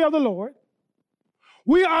glory of the Lord.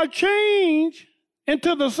 We are changed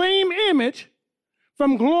into the same image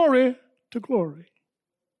from glory to glory.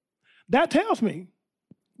 That tells me,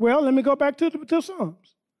 well, let me go back to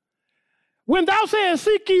Psalms. When thou sayest,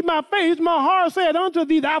 seek ye my face, my heart said unto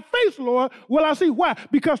thee, thy face, Lord, will I see. Why?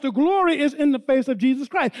 Because the glory is in the face of Jesus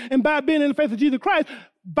Christ. And by being in the face of Jesus Christ,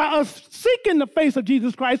 by us seeking the face of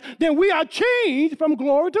Jesus Christ, then we are changed from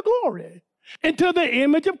glory to glory into the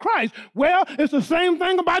image of Christ. Well, it's the same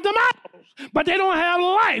thing about them idols, but they don't have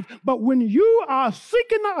life. But when you are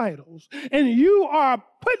seeking the idols and you are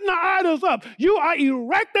putting the idols up, you are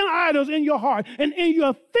erecting idols in your heart and in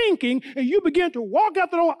your thinking, and you begin to walk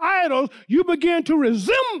after those idols, you begin to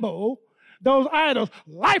resemble those idols,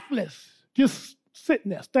 lifeless, just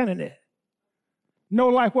sitting there, standing there. No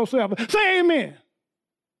life whatsoever. Say amen.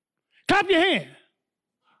 Clap your hand.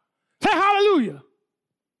 Say hallelujah.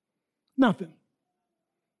 Nothing.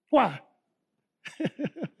 Why?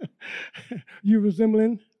 You're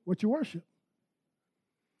resembling what you worship.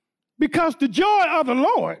 Because the joy of the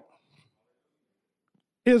Lord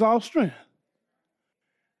is our strength.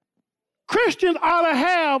 Christians ought to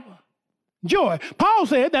have joy. Paul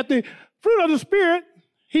said that the fruit of the Spirit,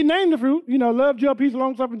 he named the fruit, love, joy, peace,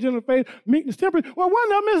 long-suffering, gentleness, faith, meekness, temperance. Well,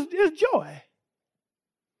 one of them is joy.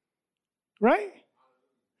 Right?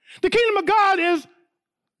 The kingdom of God is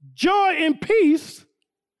joy and peace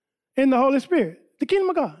in the Holy Spirit. The kingdom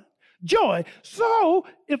of God. Joy. So,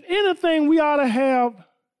 if anything, we ought to have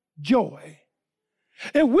joy.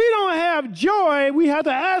 If we don't have joy, we have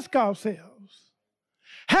to ask ourselves,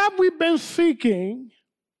 have we been seeking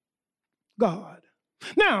God?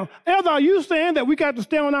 Now, Elder, are you saying that we got to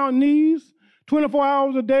stay on our knees 24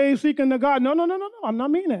 hours a day seeking the God? No. I'm not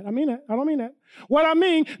mean that. I don't mean that. What I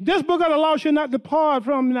mean, this book of the law shall not depart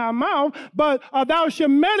from thy mouth, but thou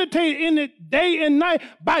shalt meditate in it day and night.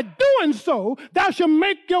 By doing so, thou shalt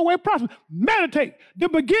make your way prosperous. Meditate. The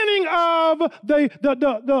beginning of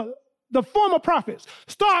the former prophets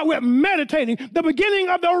start with meditating. The beginning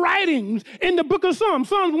of the writings in the book of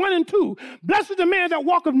Psalms 1 and 2. Blessed is the man that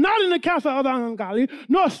walketh not in the counsel of the ungodly,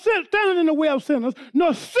 nor standeth in the way of sinners,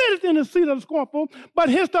 nor sitteth in the seat of the scornful, but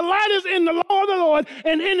his delight is in the law of the Lord,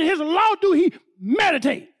 and in his law do he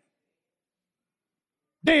meditate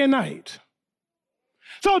day and night.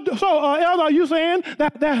 So Elder, are you saying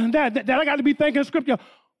that I got to be thinking Scripture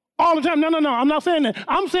all the time? No, I'm not saying that.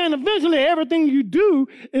 I'm saying eventually everything you do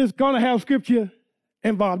is going to have Scripture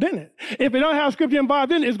involved in it. If it don't have Scripture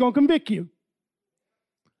involved in it, it's going to convict you.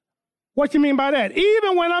 What you mean by that?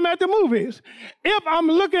 Even when I'm at the movies, if I'm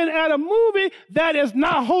looking at a movie that is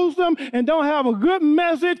not wholesome and don't have a good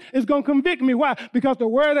message, it's going to convict me. Why? Because the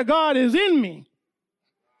Word of God is in me.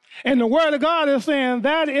 And the Word of God is saying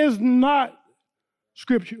that is not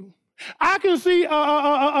scriptural. I can see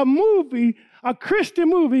a movie, a Christian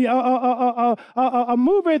movie, a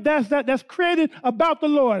movie that's created about the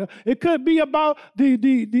Lord. It could be about the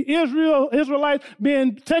Israelites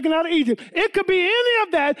being taken out of Egypt. It could be any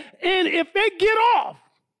of that, and if they get off,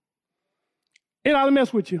 it ought to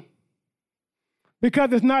mess with you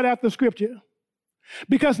because it's not after Scripture.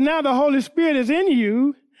 Because now the Holy Spirit is in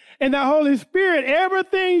you, and the Holy Spirit,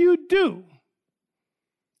 everything you do.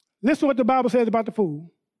 Listen to what the Bible says about the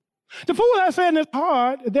fool. The fool has said in his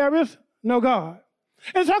heart, there is no God.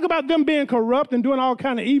 And talk about them being corrupt and doing all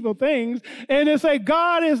kind of evil things. And they say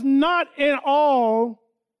God is not in all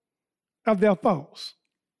of their thoughts.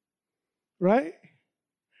 Right?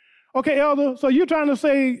 Okay, elder, so you're trying to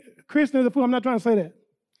say Christian is a fool. I'm not trying to say that.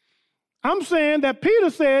 I'm saying that Peter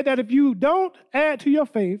said that if you don't add to your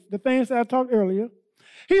faith the things that I talked earlier,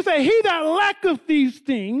 he said, he that lacketh these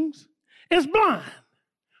things is blind.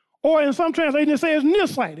 Or in some translations, it says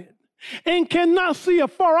nearsighted, and cannot see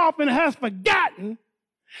afar off and has forgotten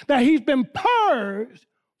that he's been purged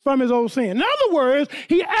from his old sin. In other words,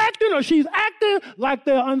 he acting or she's acting like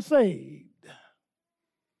they're unsaved.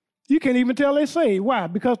 You can't even tell they're saved. Why?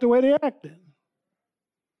 Because the way they're acting.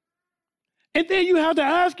 And then you have to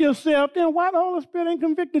ask yourself, then why the Holy Spirit ain't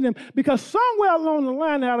convicting them? Because somewhere along the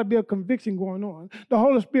line, there ought to be a conviction going on. The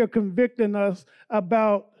Holy Spirit convicting us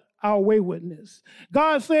about our waywardness.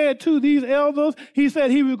 God said to these elders, he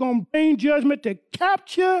said he was going to bring judgment to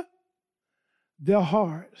capture their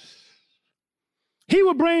hearts. He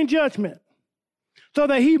will bring judgment so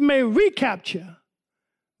that he may recapture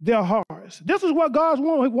their hearts. This is what God's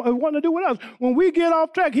wanting to do with us. When we get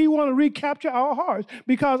off track, he wants to recapture our hearts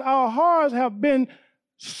because our hearts have been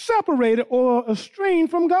separated or estranged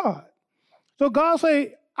from God. So God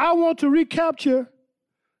say, I want to recapture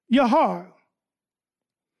your heart.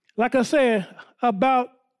 Like I said about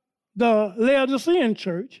the Laodicean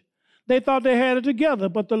church, they thought they had it together,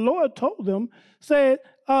 but the Lord told them, said,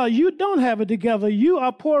 you don't have it together. You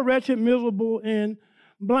are poor, wretched, miserable, and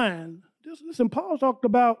blind. Listen, Paul talked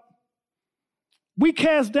about we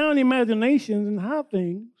cast down imaginations and high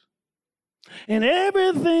things and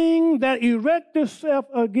everything that erect itself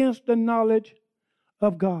against the knowledge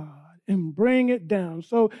of God and bring it down.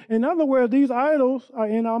 So, in other words, these idols are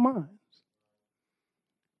in our minds.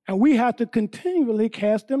 And we have to continually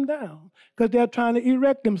cast them down because they're trying to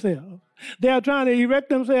erect themselves. They're trying to erect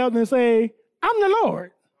themselves and say, I'm the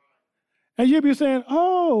Lord. And you'll be saying,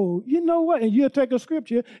 oh, you know what? And you'll take a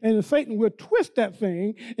scripture and Satan will twist that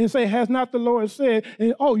thing and say, has not the Lord said,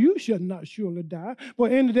 and, oh, you shall not surely die.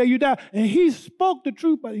 But in the day you die. And he spoke the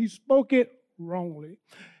truth, but he spoke it wrongly.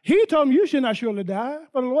 He told him, you should not surely die.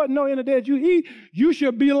 For the Lord know in the day that you eat, you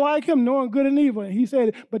should be like him, knowing good and evil. And he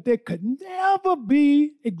said, but they could never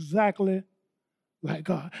be exactly like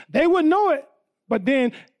God. They would know it, but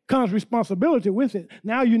then comes responsibility with it.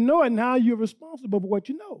 Now you know it, now you're responsible for what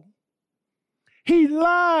you know. He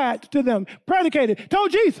lied to them, predicated, told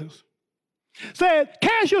Jesus, said,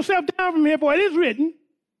 cast yourself down from here, for it is written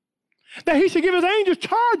that he should give his angels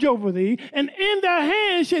charge over thee, and in their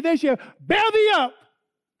hands they shall bear thee up,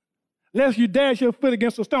 lest you dash your foot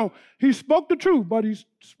against a stone. He spoke the truth, but he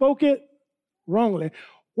spoke it wrongly.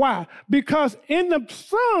 Why? Because in the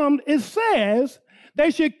Psalm it says they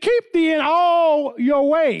should keep thee in all your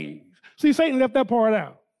ways. See, Satan left that part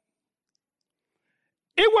out.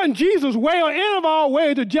 It wasn't Jesus' way or any of our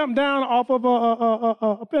way to jump down off of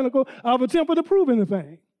a pinnacle of a temple to prove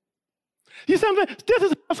anything. You see what I'm saying?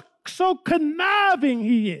 This is how so conniving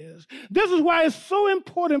he is. This is why it's so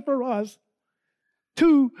important for us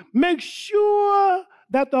to make sure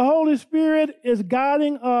that the Holy Spirit is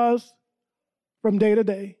guiding us from day to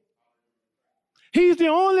day. He's the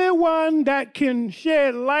only one that can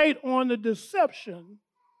shed light on the deception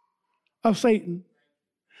of Satan.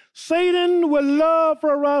 Satan would love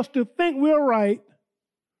for us to think we're right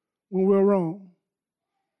when we're wrong.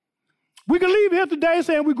 We can leave here today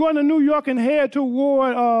saying we're going to New York and head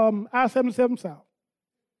toward I-77 South.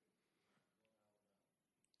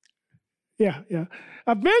 Yeah.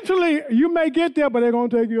 Eventually, you may get there, but they're going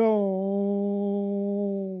to take you a long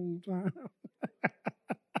time.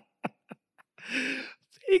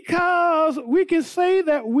 Because we can say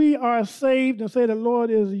that we are saved and say the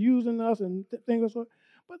Lord is using us and things like that.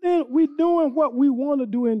 But then we're doing what we want to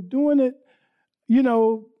do and doing it,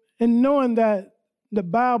 and knowing that the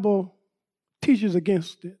Bible teaches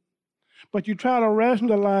against it. But you try to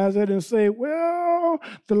rationalize it and say, well,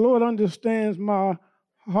 the Lord understands my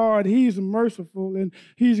heart. He's merciful and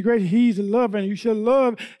he's great. He's loving. You should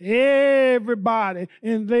love everybody.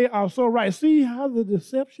 And they are so right. See how the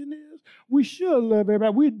deception is? We should love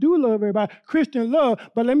everybody. We do love everybody. Christian love.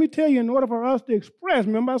 But let me tell you, in order for us to express,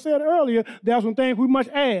 remember I said earlier, there are some things we must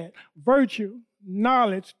add. Virtue,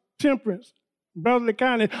 knowledge, temperance, brotherly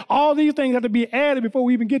kindness. All these things have to be added before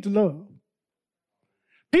we even get to love.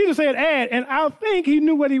 Peter said add, and I think he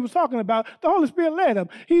knew what he was talking about. The Holy Spirit led him.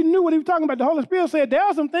 He knew what he was talking about. The Holy Spirit said there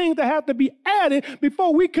are some things that have to be added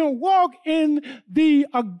before we can walk in the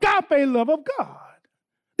agape love of God.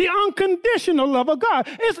 the unconditional love of God.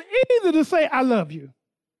 It's easy to say, I love you.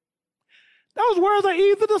 Those words are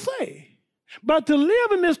easy to say. But to live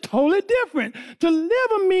them is totally different. To live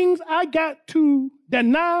them means I got to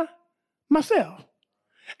deny myself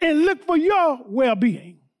and look for your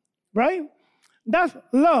well-being, right? That's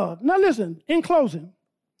love. Now listen, in closing,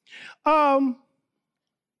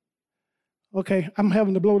 okay, I'm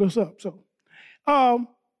having to blow this up. So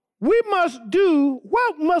what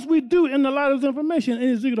must we do in the light of this information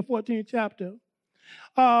in Ezekiel 14th chapter?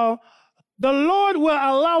 The Lord will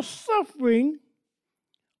allow suffering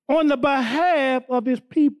on the behalf of his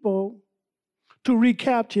people to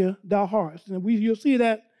recapture their hearts. And you'll see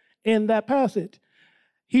that in that passage.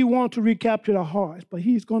 He wants to recapture their hearts, but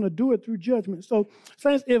he's going to do it through judgment. So,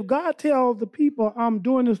 saints, if God tells the people, I'm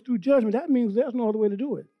doing this through judgment, that means there's no other way to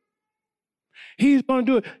do it. He's going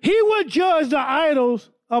to do it. He will judge the idols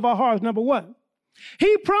of our hearts, number one.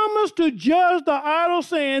 He promised to judge the idols,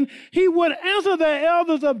 saying he would answer the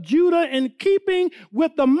elders of Judah in keeping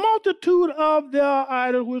with the multitude of their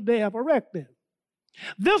idols which they have erected.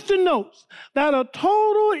 This denotes that a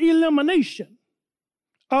total elimination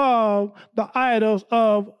of the idols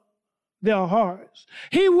of their hearts.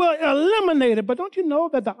 He will eliminate it. But don't you know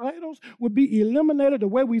that the idols would be eliminated? The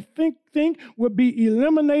way we think would be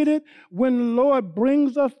eliminated when the Lord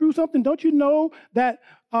brings us through something. Don't you know that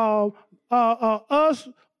us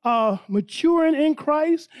maturing in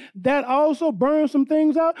Christ, that also burns some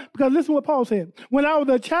things out? Because listen to what Paul said. When I was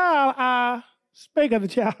a child, I spake as a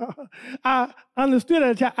child. I understood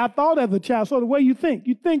as a child. I thought as a child. So the way you think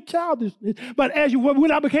childish. But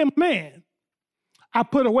when I became a man, I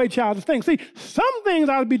put away childish things. See, some things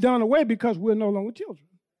ought to be done away because we're no longer children.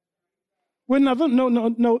 We're nothing,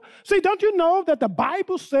 no. See, don't you know that the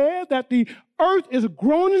Bible says that the earth is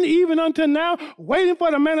groaning even until now, waiting for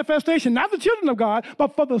the manifestation, not the children of God,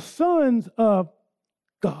 but for the sons of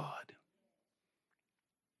God.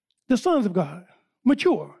 The sons of God,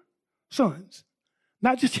 mature sons,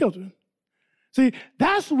 not just children. See,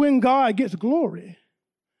 that's when God gets glory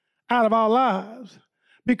out of our lives,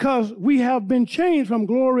 because we have been changed from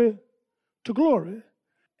glory to glory,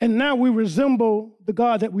 and now we resemble the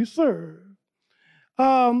God that we serve.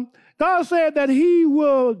 God said that he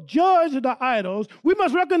will judge the idols. We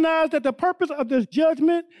must recognize that the purpose of this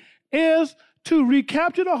judgment is to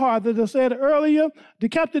recapture the heart, as I said earlier, to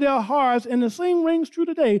capture their hearts, and the same rings true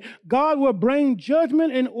today. God will bring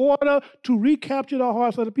judgment in order to recapture the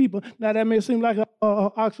hearts of the people. Now, that may seem like an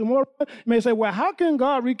oxymoron. You may say, well, how can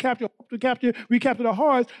God recapture the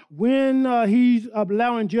hearts when he's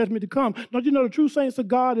allowing judgment to come? Don't you know the true saints of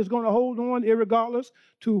God is going to hold on irregardless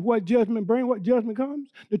to what judgment comes?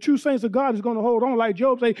 The true saints of God is going to hold on, like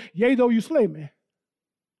Job say, yea, though you slay me,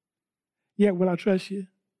 yet will I trust you.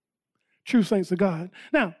 True saints of God.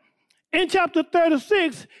 Now, in chapter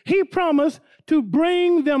 36, he promised to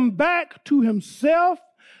bring them back to himself,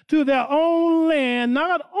 to their own land.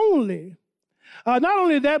 Not only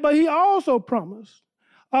that, but he also promised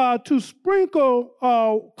to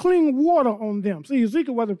sprinkle clean water on them. See,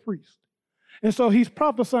 Ezekiel was a priest. And so he's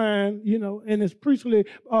prophesying, and his priestly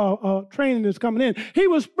training is coming in. He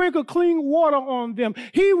would sprinkle clean water on them.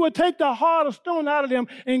 He would take the heart of stone out of them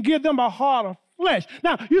and give them a heart of flesh.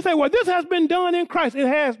 Now, you say, well, this has been done in Christ. It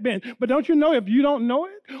has been. But don't you know, if you don't know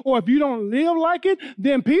it, or if you don't live like it,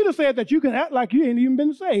 then Peter said that you can act like you ain't even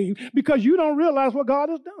been saved because you don't realize what God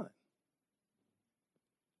has done.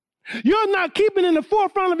 You're not keeping in the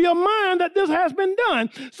forefront of your mind that this has been done.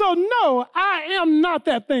 So, no, I am not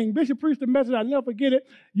that thing. Bishop preached the message, I'll never forget it.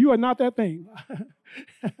 You are not that thing.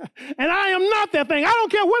 And I am not that thing. I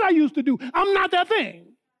don't care what I used to do. I'm not that thing.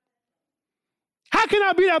 How can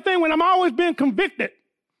I be that thing when I'm always being convicted?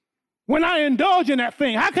 When I indulge in that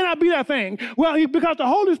thing, how can I be that thing? Well, because the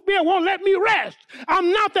Holy Spirit won't let me rest.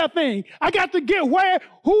 I'm not that thing. I got to get who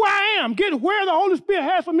I am, get where the Holy Spirit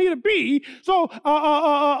has for me to be, so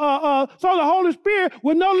the Holy Spirit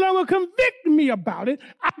will no longer convict me about it.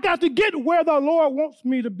 I got to get where the Lord wants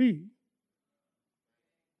me to be.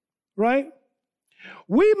 Right?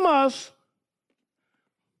 We must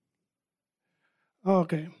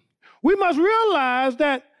realize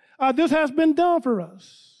that this has been done for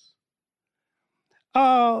us.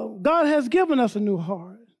 God has given us a new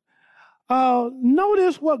heart.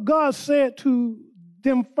 Notice what God said to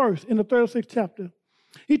them first in the 36th chapter.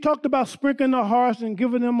 He talked about sprinkling their hearts and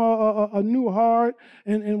giving them a new heart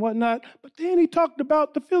and whatnot. But then he talked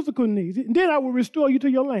about the physical needs. And then I will restore you to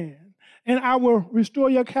your land. and I will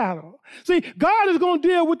restore your cattle. See, God is going to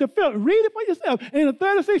deal with the filth. Read it for yourself. In the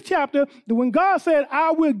 36th chapter, when God said,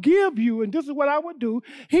 I will give you, and this is what I would do,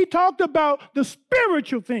 he talked about the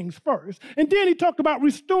spiritual things first, and then he talked about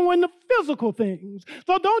restoring the physical things.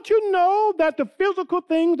 So don't you know that the physical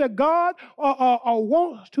things that God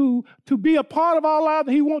wants to be a part of our lives,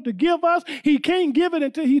 he wants to give us, he can't give it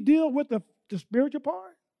until he deals with the spiritual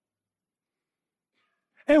part?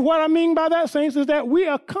 And what I mean by that, saints, is that we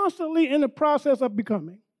are constantly in the process of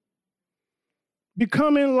becoming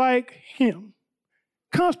like him,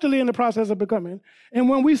 constantly in the process of becoming. And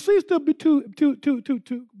when we cease to be in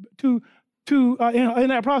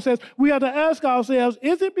that process, we have to ask ourselves: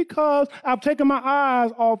 is it because I've taken my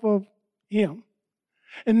eyes off of him,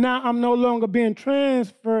 and now I'm no longer being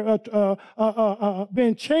transferred,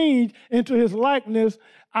 being changed into his likeness?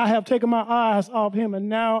 I have taken my eyes off him, and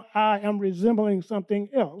now I am resembling something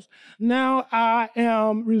else. Now I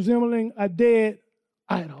am resembling a dead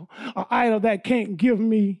idol, an idol that can't give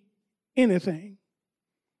me anything,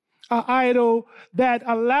 an idol that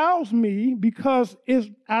allows me, because it's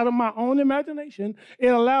out of my own imagination, it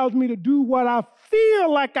allows me to do what I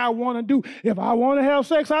feel like I want to do. If I want to have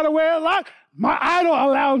sex out of wedlock, my idol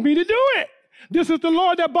allows me to do it. This is the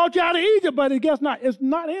Lord that brought you out of Egypt, but guess not, it's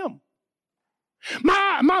not him.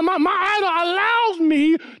 My idol allows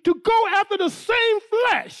me to go after the same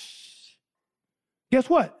flesh. Guess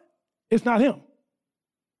what? It's not him.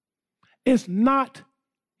 It's not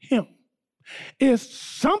him. It's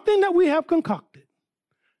something that we have concocted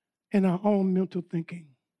in our own mental thinking,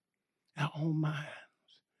 our own minds,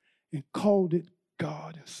 and called it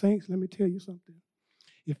God. And saints, let me tell you something.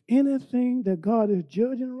 If anything that God is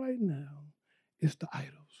judging right now, it's the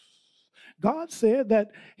idols. God said that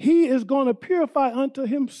he is going to purify unto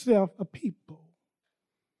himself a people,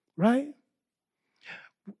 right?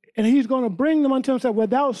 And he's going to bring them unto himself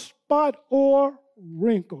without spot or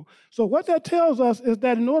wrinkle. So what that tells us is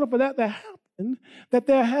that in order for that to happen, that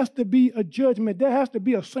there has to be a judgment. There has to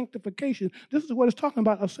be a sanctification. This is what it's talking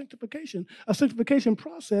about, a sanctification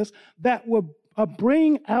process that will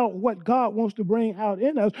bring out what God wants to bring out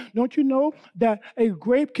in us. Don't you know that a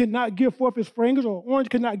grape cannot give forth its fragrance, or orange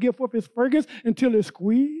cannot give forth its fragrance until it's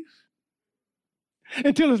squeezed?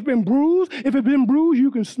 Until it's been bruised. If it's been bruised,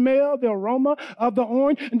 you can smell the aroma of the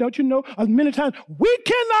orange. And don't you know, many times, we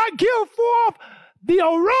cannot give forth the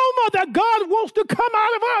aroma that God wants to come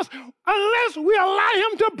out of us unless we allow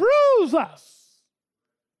him to bruise us.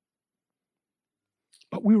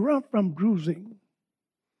 But we run from bruising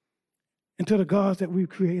into the gods that we've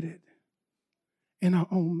created in our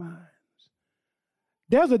own minds.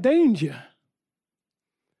 There's a danger,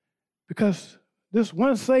 because this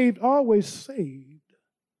once saved, always saved.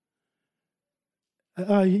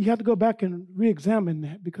 You have to go back and re-examine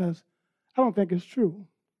that, because I don't think it's true.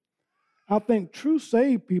 I think true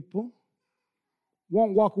saved people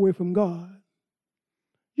won't walk away from God.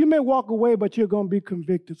 You may walk away, but you're going to be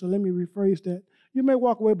convicted. So let me rephrase that. You may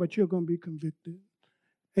walk away, but you're going to be convicted.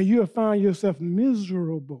 And you'll find yourself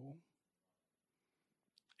miserable.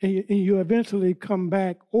 And you eventually come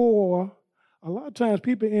back, or a lot of times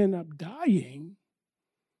people end up dying,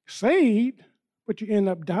 saved, but you end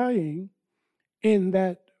up dying in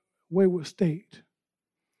that wayward state.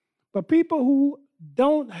 But people who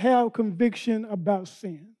don't have conviction about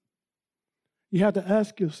sin, you have to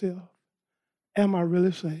ask yourself, am I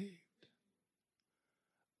really saved?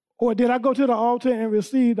 Or did I go to the altar and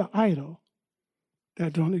receive the idol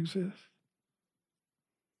that don't exist?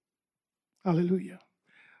 Hallelujah.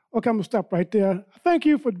 Okay, I'm going to stop right there. Thank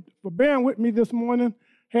you for bearing with me this morning.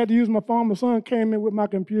 Had to use my phone. My son came in with my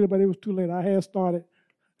computer, but it was too late. I had started.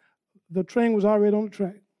 The train was already on the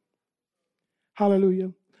track.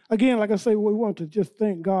 Hallelujah. Again, like I say, we want to just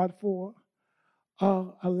thank God for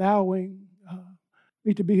allowing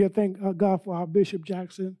me to be here. Thank God for our Bishop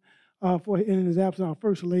Jackson, for in his absence, our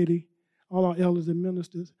First Lady, all our elders and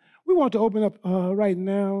ministers. We want to open up right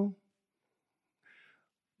now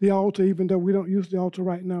the altar, even though we don't use the altar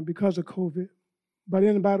right now because of COVID. But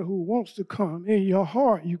anybody who wants to come, in your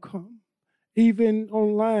heart you come, even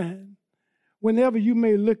online. Whenever you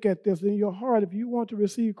may look at this in your heart, if you want to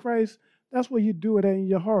receive Christ, that's where you do it in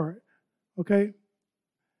your heart, okay?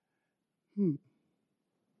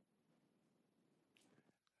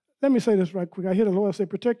 Let me say this right quick. I hear the Lord say,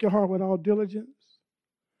 protect your heart with all diligence,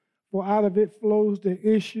 for out of it flows the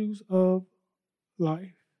issues of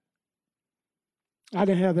life. I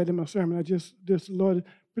didn't have that in my sermon. Lord,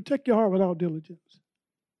 protect your heart with all diligence,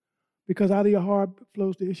 because out of your heart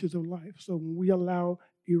flows the issues of life. So when we allow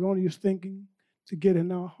erroneous thinking to get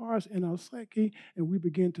in our hearts and our psyche, and we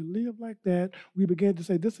begin to live like that, we begin to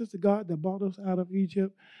say, this is the God that brought us out of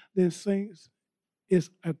Egypt, then saints, it's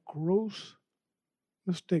a gross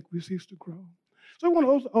mistake. We cease to grow. So I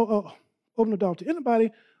want to open the door to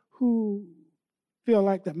anybody who feel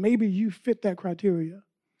like that maybe you fit that criteria,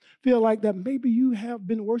 feel like that maybe you have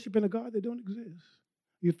been worshiping a God that don't exist.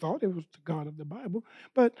 You thought it was the God of the Bible,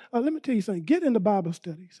 but let me tell you something. Get in the Bible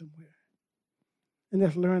study somewhere, and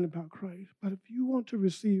let's learn about Christ. But if you want to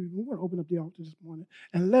receive, we want to open up the altar this morning,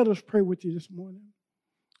 and let us pray with you this morning,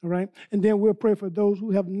 all right? And then we'll pray for those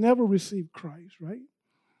who have never received Christ, right?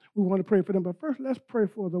 We want to pray for them, but first let's pray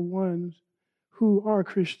for the ones who are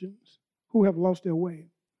Christians, who have lost their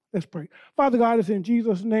way. Let's pray. Father God, it's in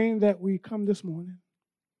Jesus' name that we come this morning.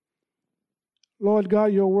 Lord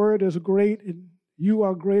God, your word is great, and you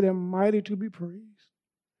are great and mighty to be praised.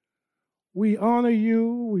 We honor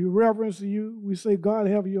you. We reverence you. We say, God,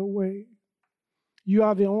 have your way. You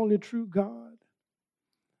are the only true God.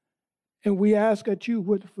 And we ask that you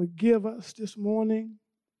would forgive us this morning,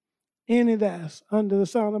 any that's under the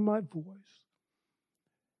sound of my voice,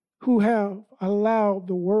 who have allowed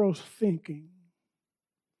the world's thinking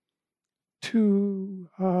to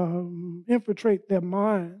infiltrate their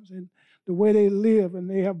minds and the way they live, and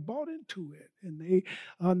they have bought into it, and they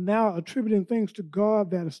are now attributing things to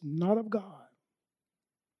God that is not of God.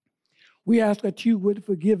 We ask that you would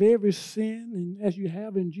forgive every sin, and as you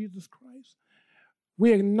have in Jesus Christ.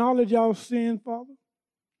 We acknowledge our sin, Father.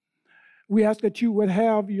 We ask that you would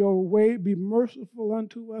have your way, be merciful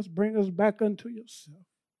unto us, bring us back unto yourself.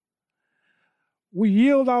 We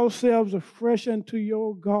yield ourselves afresh unto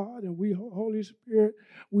your God, and we, Holy Spirit,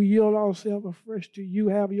 we yield ourselves afresh to you.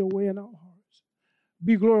 Have your way in our hearts.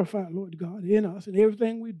 Be glorified, Lord God, in us, in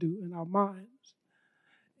everything we do, in our minds,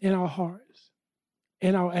 in our hearts,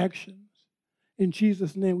 in our actions. In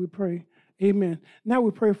Jesus' name we pray. Amen. Now we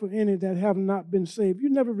pray for any that have not been saved. You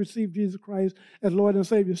never received Jesus Christ as Lord and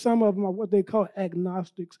Savior. Some of them are what they call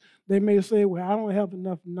agnostics. They may say, well, I don't have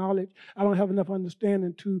enough knowledge. I don't have enough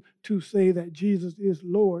understanding to say that Jesus is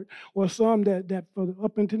Lord. Or some that for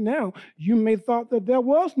up until now, you may thought that there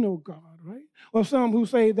was no God, right? Or some who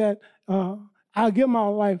say that I'll give my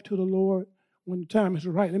life to the Lord when the time is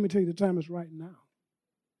right. Let me tell you, the time is right now.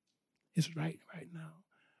 It's right now.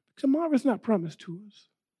 Tomorrow is not promised to us.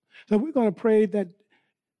 So we're going to pray that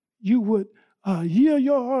you would yield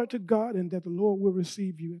your heart to God and that the Lord will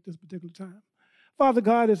receive you at this particular time. Father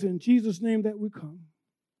God, it's in Jesus' name that we come.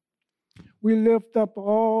 We lift up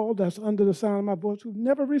all that's under the sound of my voice who've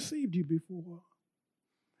never received you before.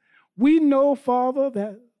 We know, Father,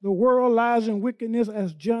 that the world lies in wickedness,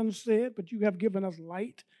 as John said, but you have given us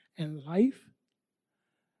light and life.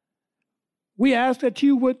 We ask that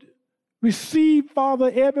you would receive,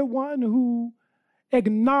 Father, everyone who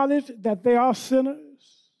acknowledge that they are sinners.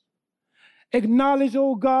 Acknowledge,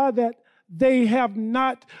 oh God, that they have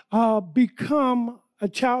not become a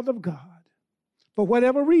child of God for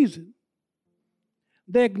whatever reason.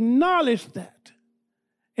 They acknowledge that,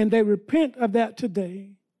 and they repent of that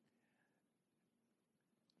today.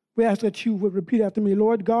 We ask that you would repeat after me.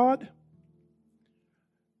 Lord God,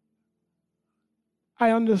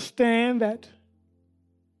 I understand that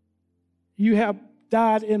you have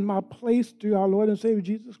died in my place through our Lord and Savior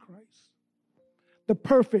Jesus Christ, the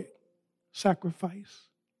perfect sacrifice.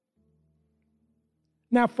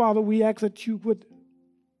 Now, Father, we ask that you would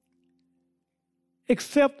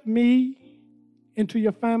accept me into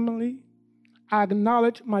your family. I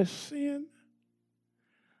acknowledge my sin.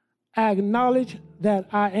 I acknowledge that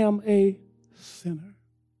I am a sinner.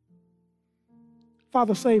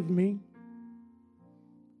 Father, save me.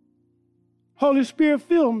 Holy Spirit,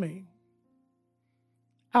 fill me.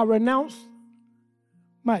 I renounce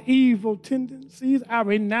my evil tendencies. I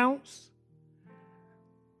renounce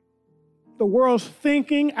the world's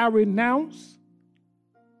thinking. I renounce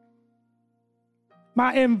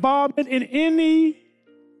my involvement in any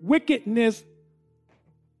wickedness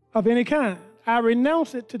of any kind. I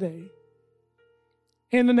renounce it today.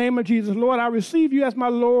 In the name of Jesus, Lord, I receive you as my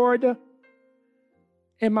Lord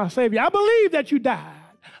and my Savior. I believe that you died.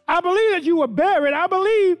 I believe that you were buried. I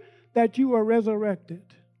believe that you were resurrected.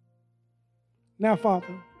 Now,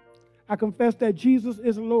 Father, I confess that Jesus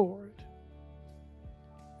is Lord.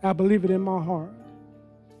 I believe it in my heart.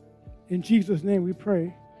 In Jesus' name we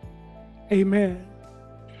pray. Amen.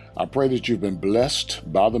 I pray that you've been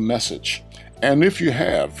blessed by the message. And if you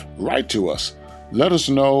have, write to us. Let us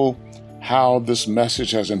know how this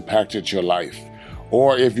message has impacted your life.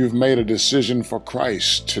 or if you've made a decision for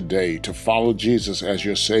Christ today to follow Jesus as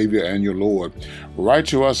your Savior and your Lord, write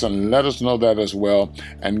to us and let us know that as well,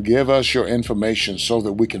 and give us your information so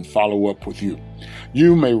that we can follow up with you.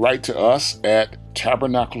 You may write to us at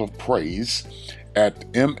Tabernacle of Praise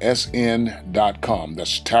at msn.com.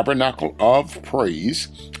 That's Tabernacle of Praise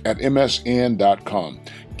at msn.com.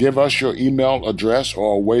 Give us your email address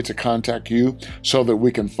or a way to contact you so that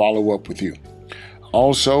we can follow up with you.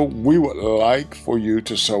 Also, we would like for you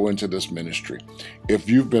to sow into this ministry. If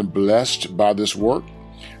you've been blessed by this work,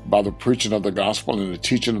 by the preaching of the gospel and the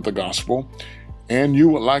teaching of the gospel, and you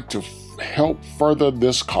would like to help further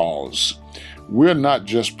this cause, we're not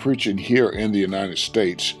just preaching here in the United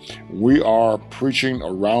States. We are preaching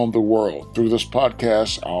around the world. Through this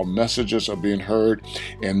podcast, our messages are being heard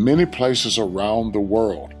in many places around the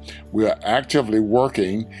world. We are actively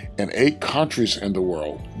working in 8 countries in the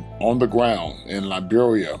world, on the ground in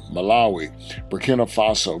Liberia, Malawi, Burkina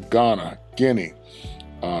Faso, Ghana, Guinea,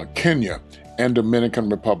 Kenya, and Dominican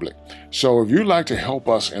Republic. So if you'd like to help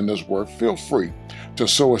us in this work, feel free to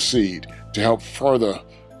sow a seed to help further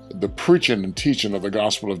the preaching and teaching of the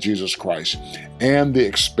gospel of Jesus Christ and the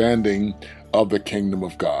expanding of the kingdom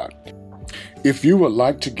of God. If you would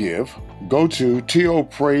like to give, go to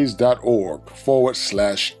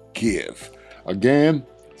topraise.org/give. Again,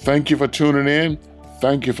 thank you for tuning in.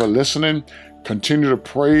 Thank you for listening. Continue to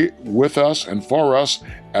pray with us and for us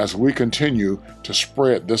as we continue to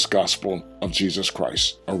spread this gospel of Jesus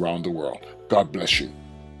Christ around the world. God bless you.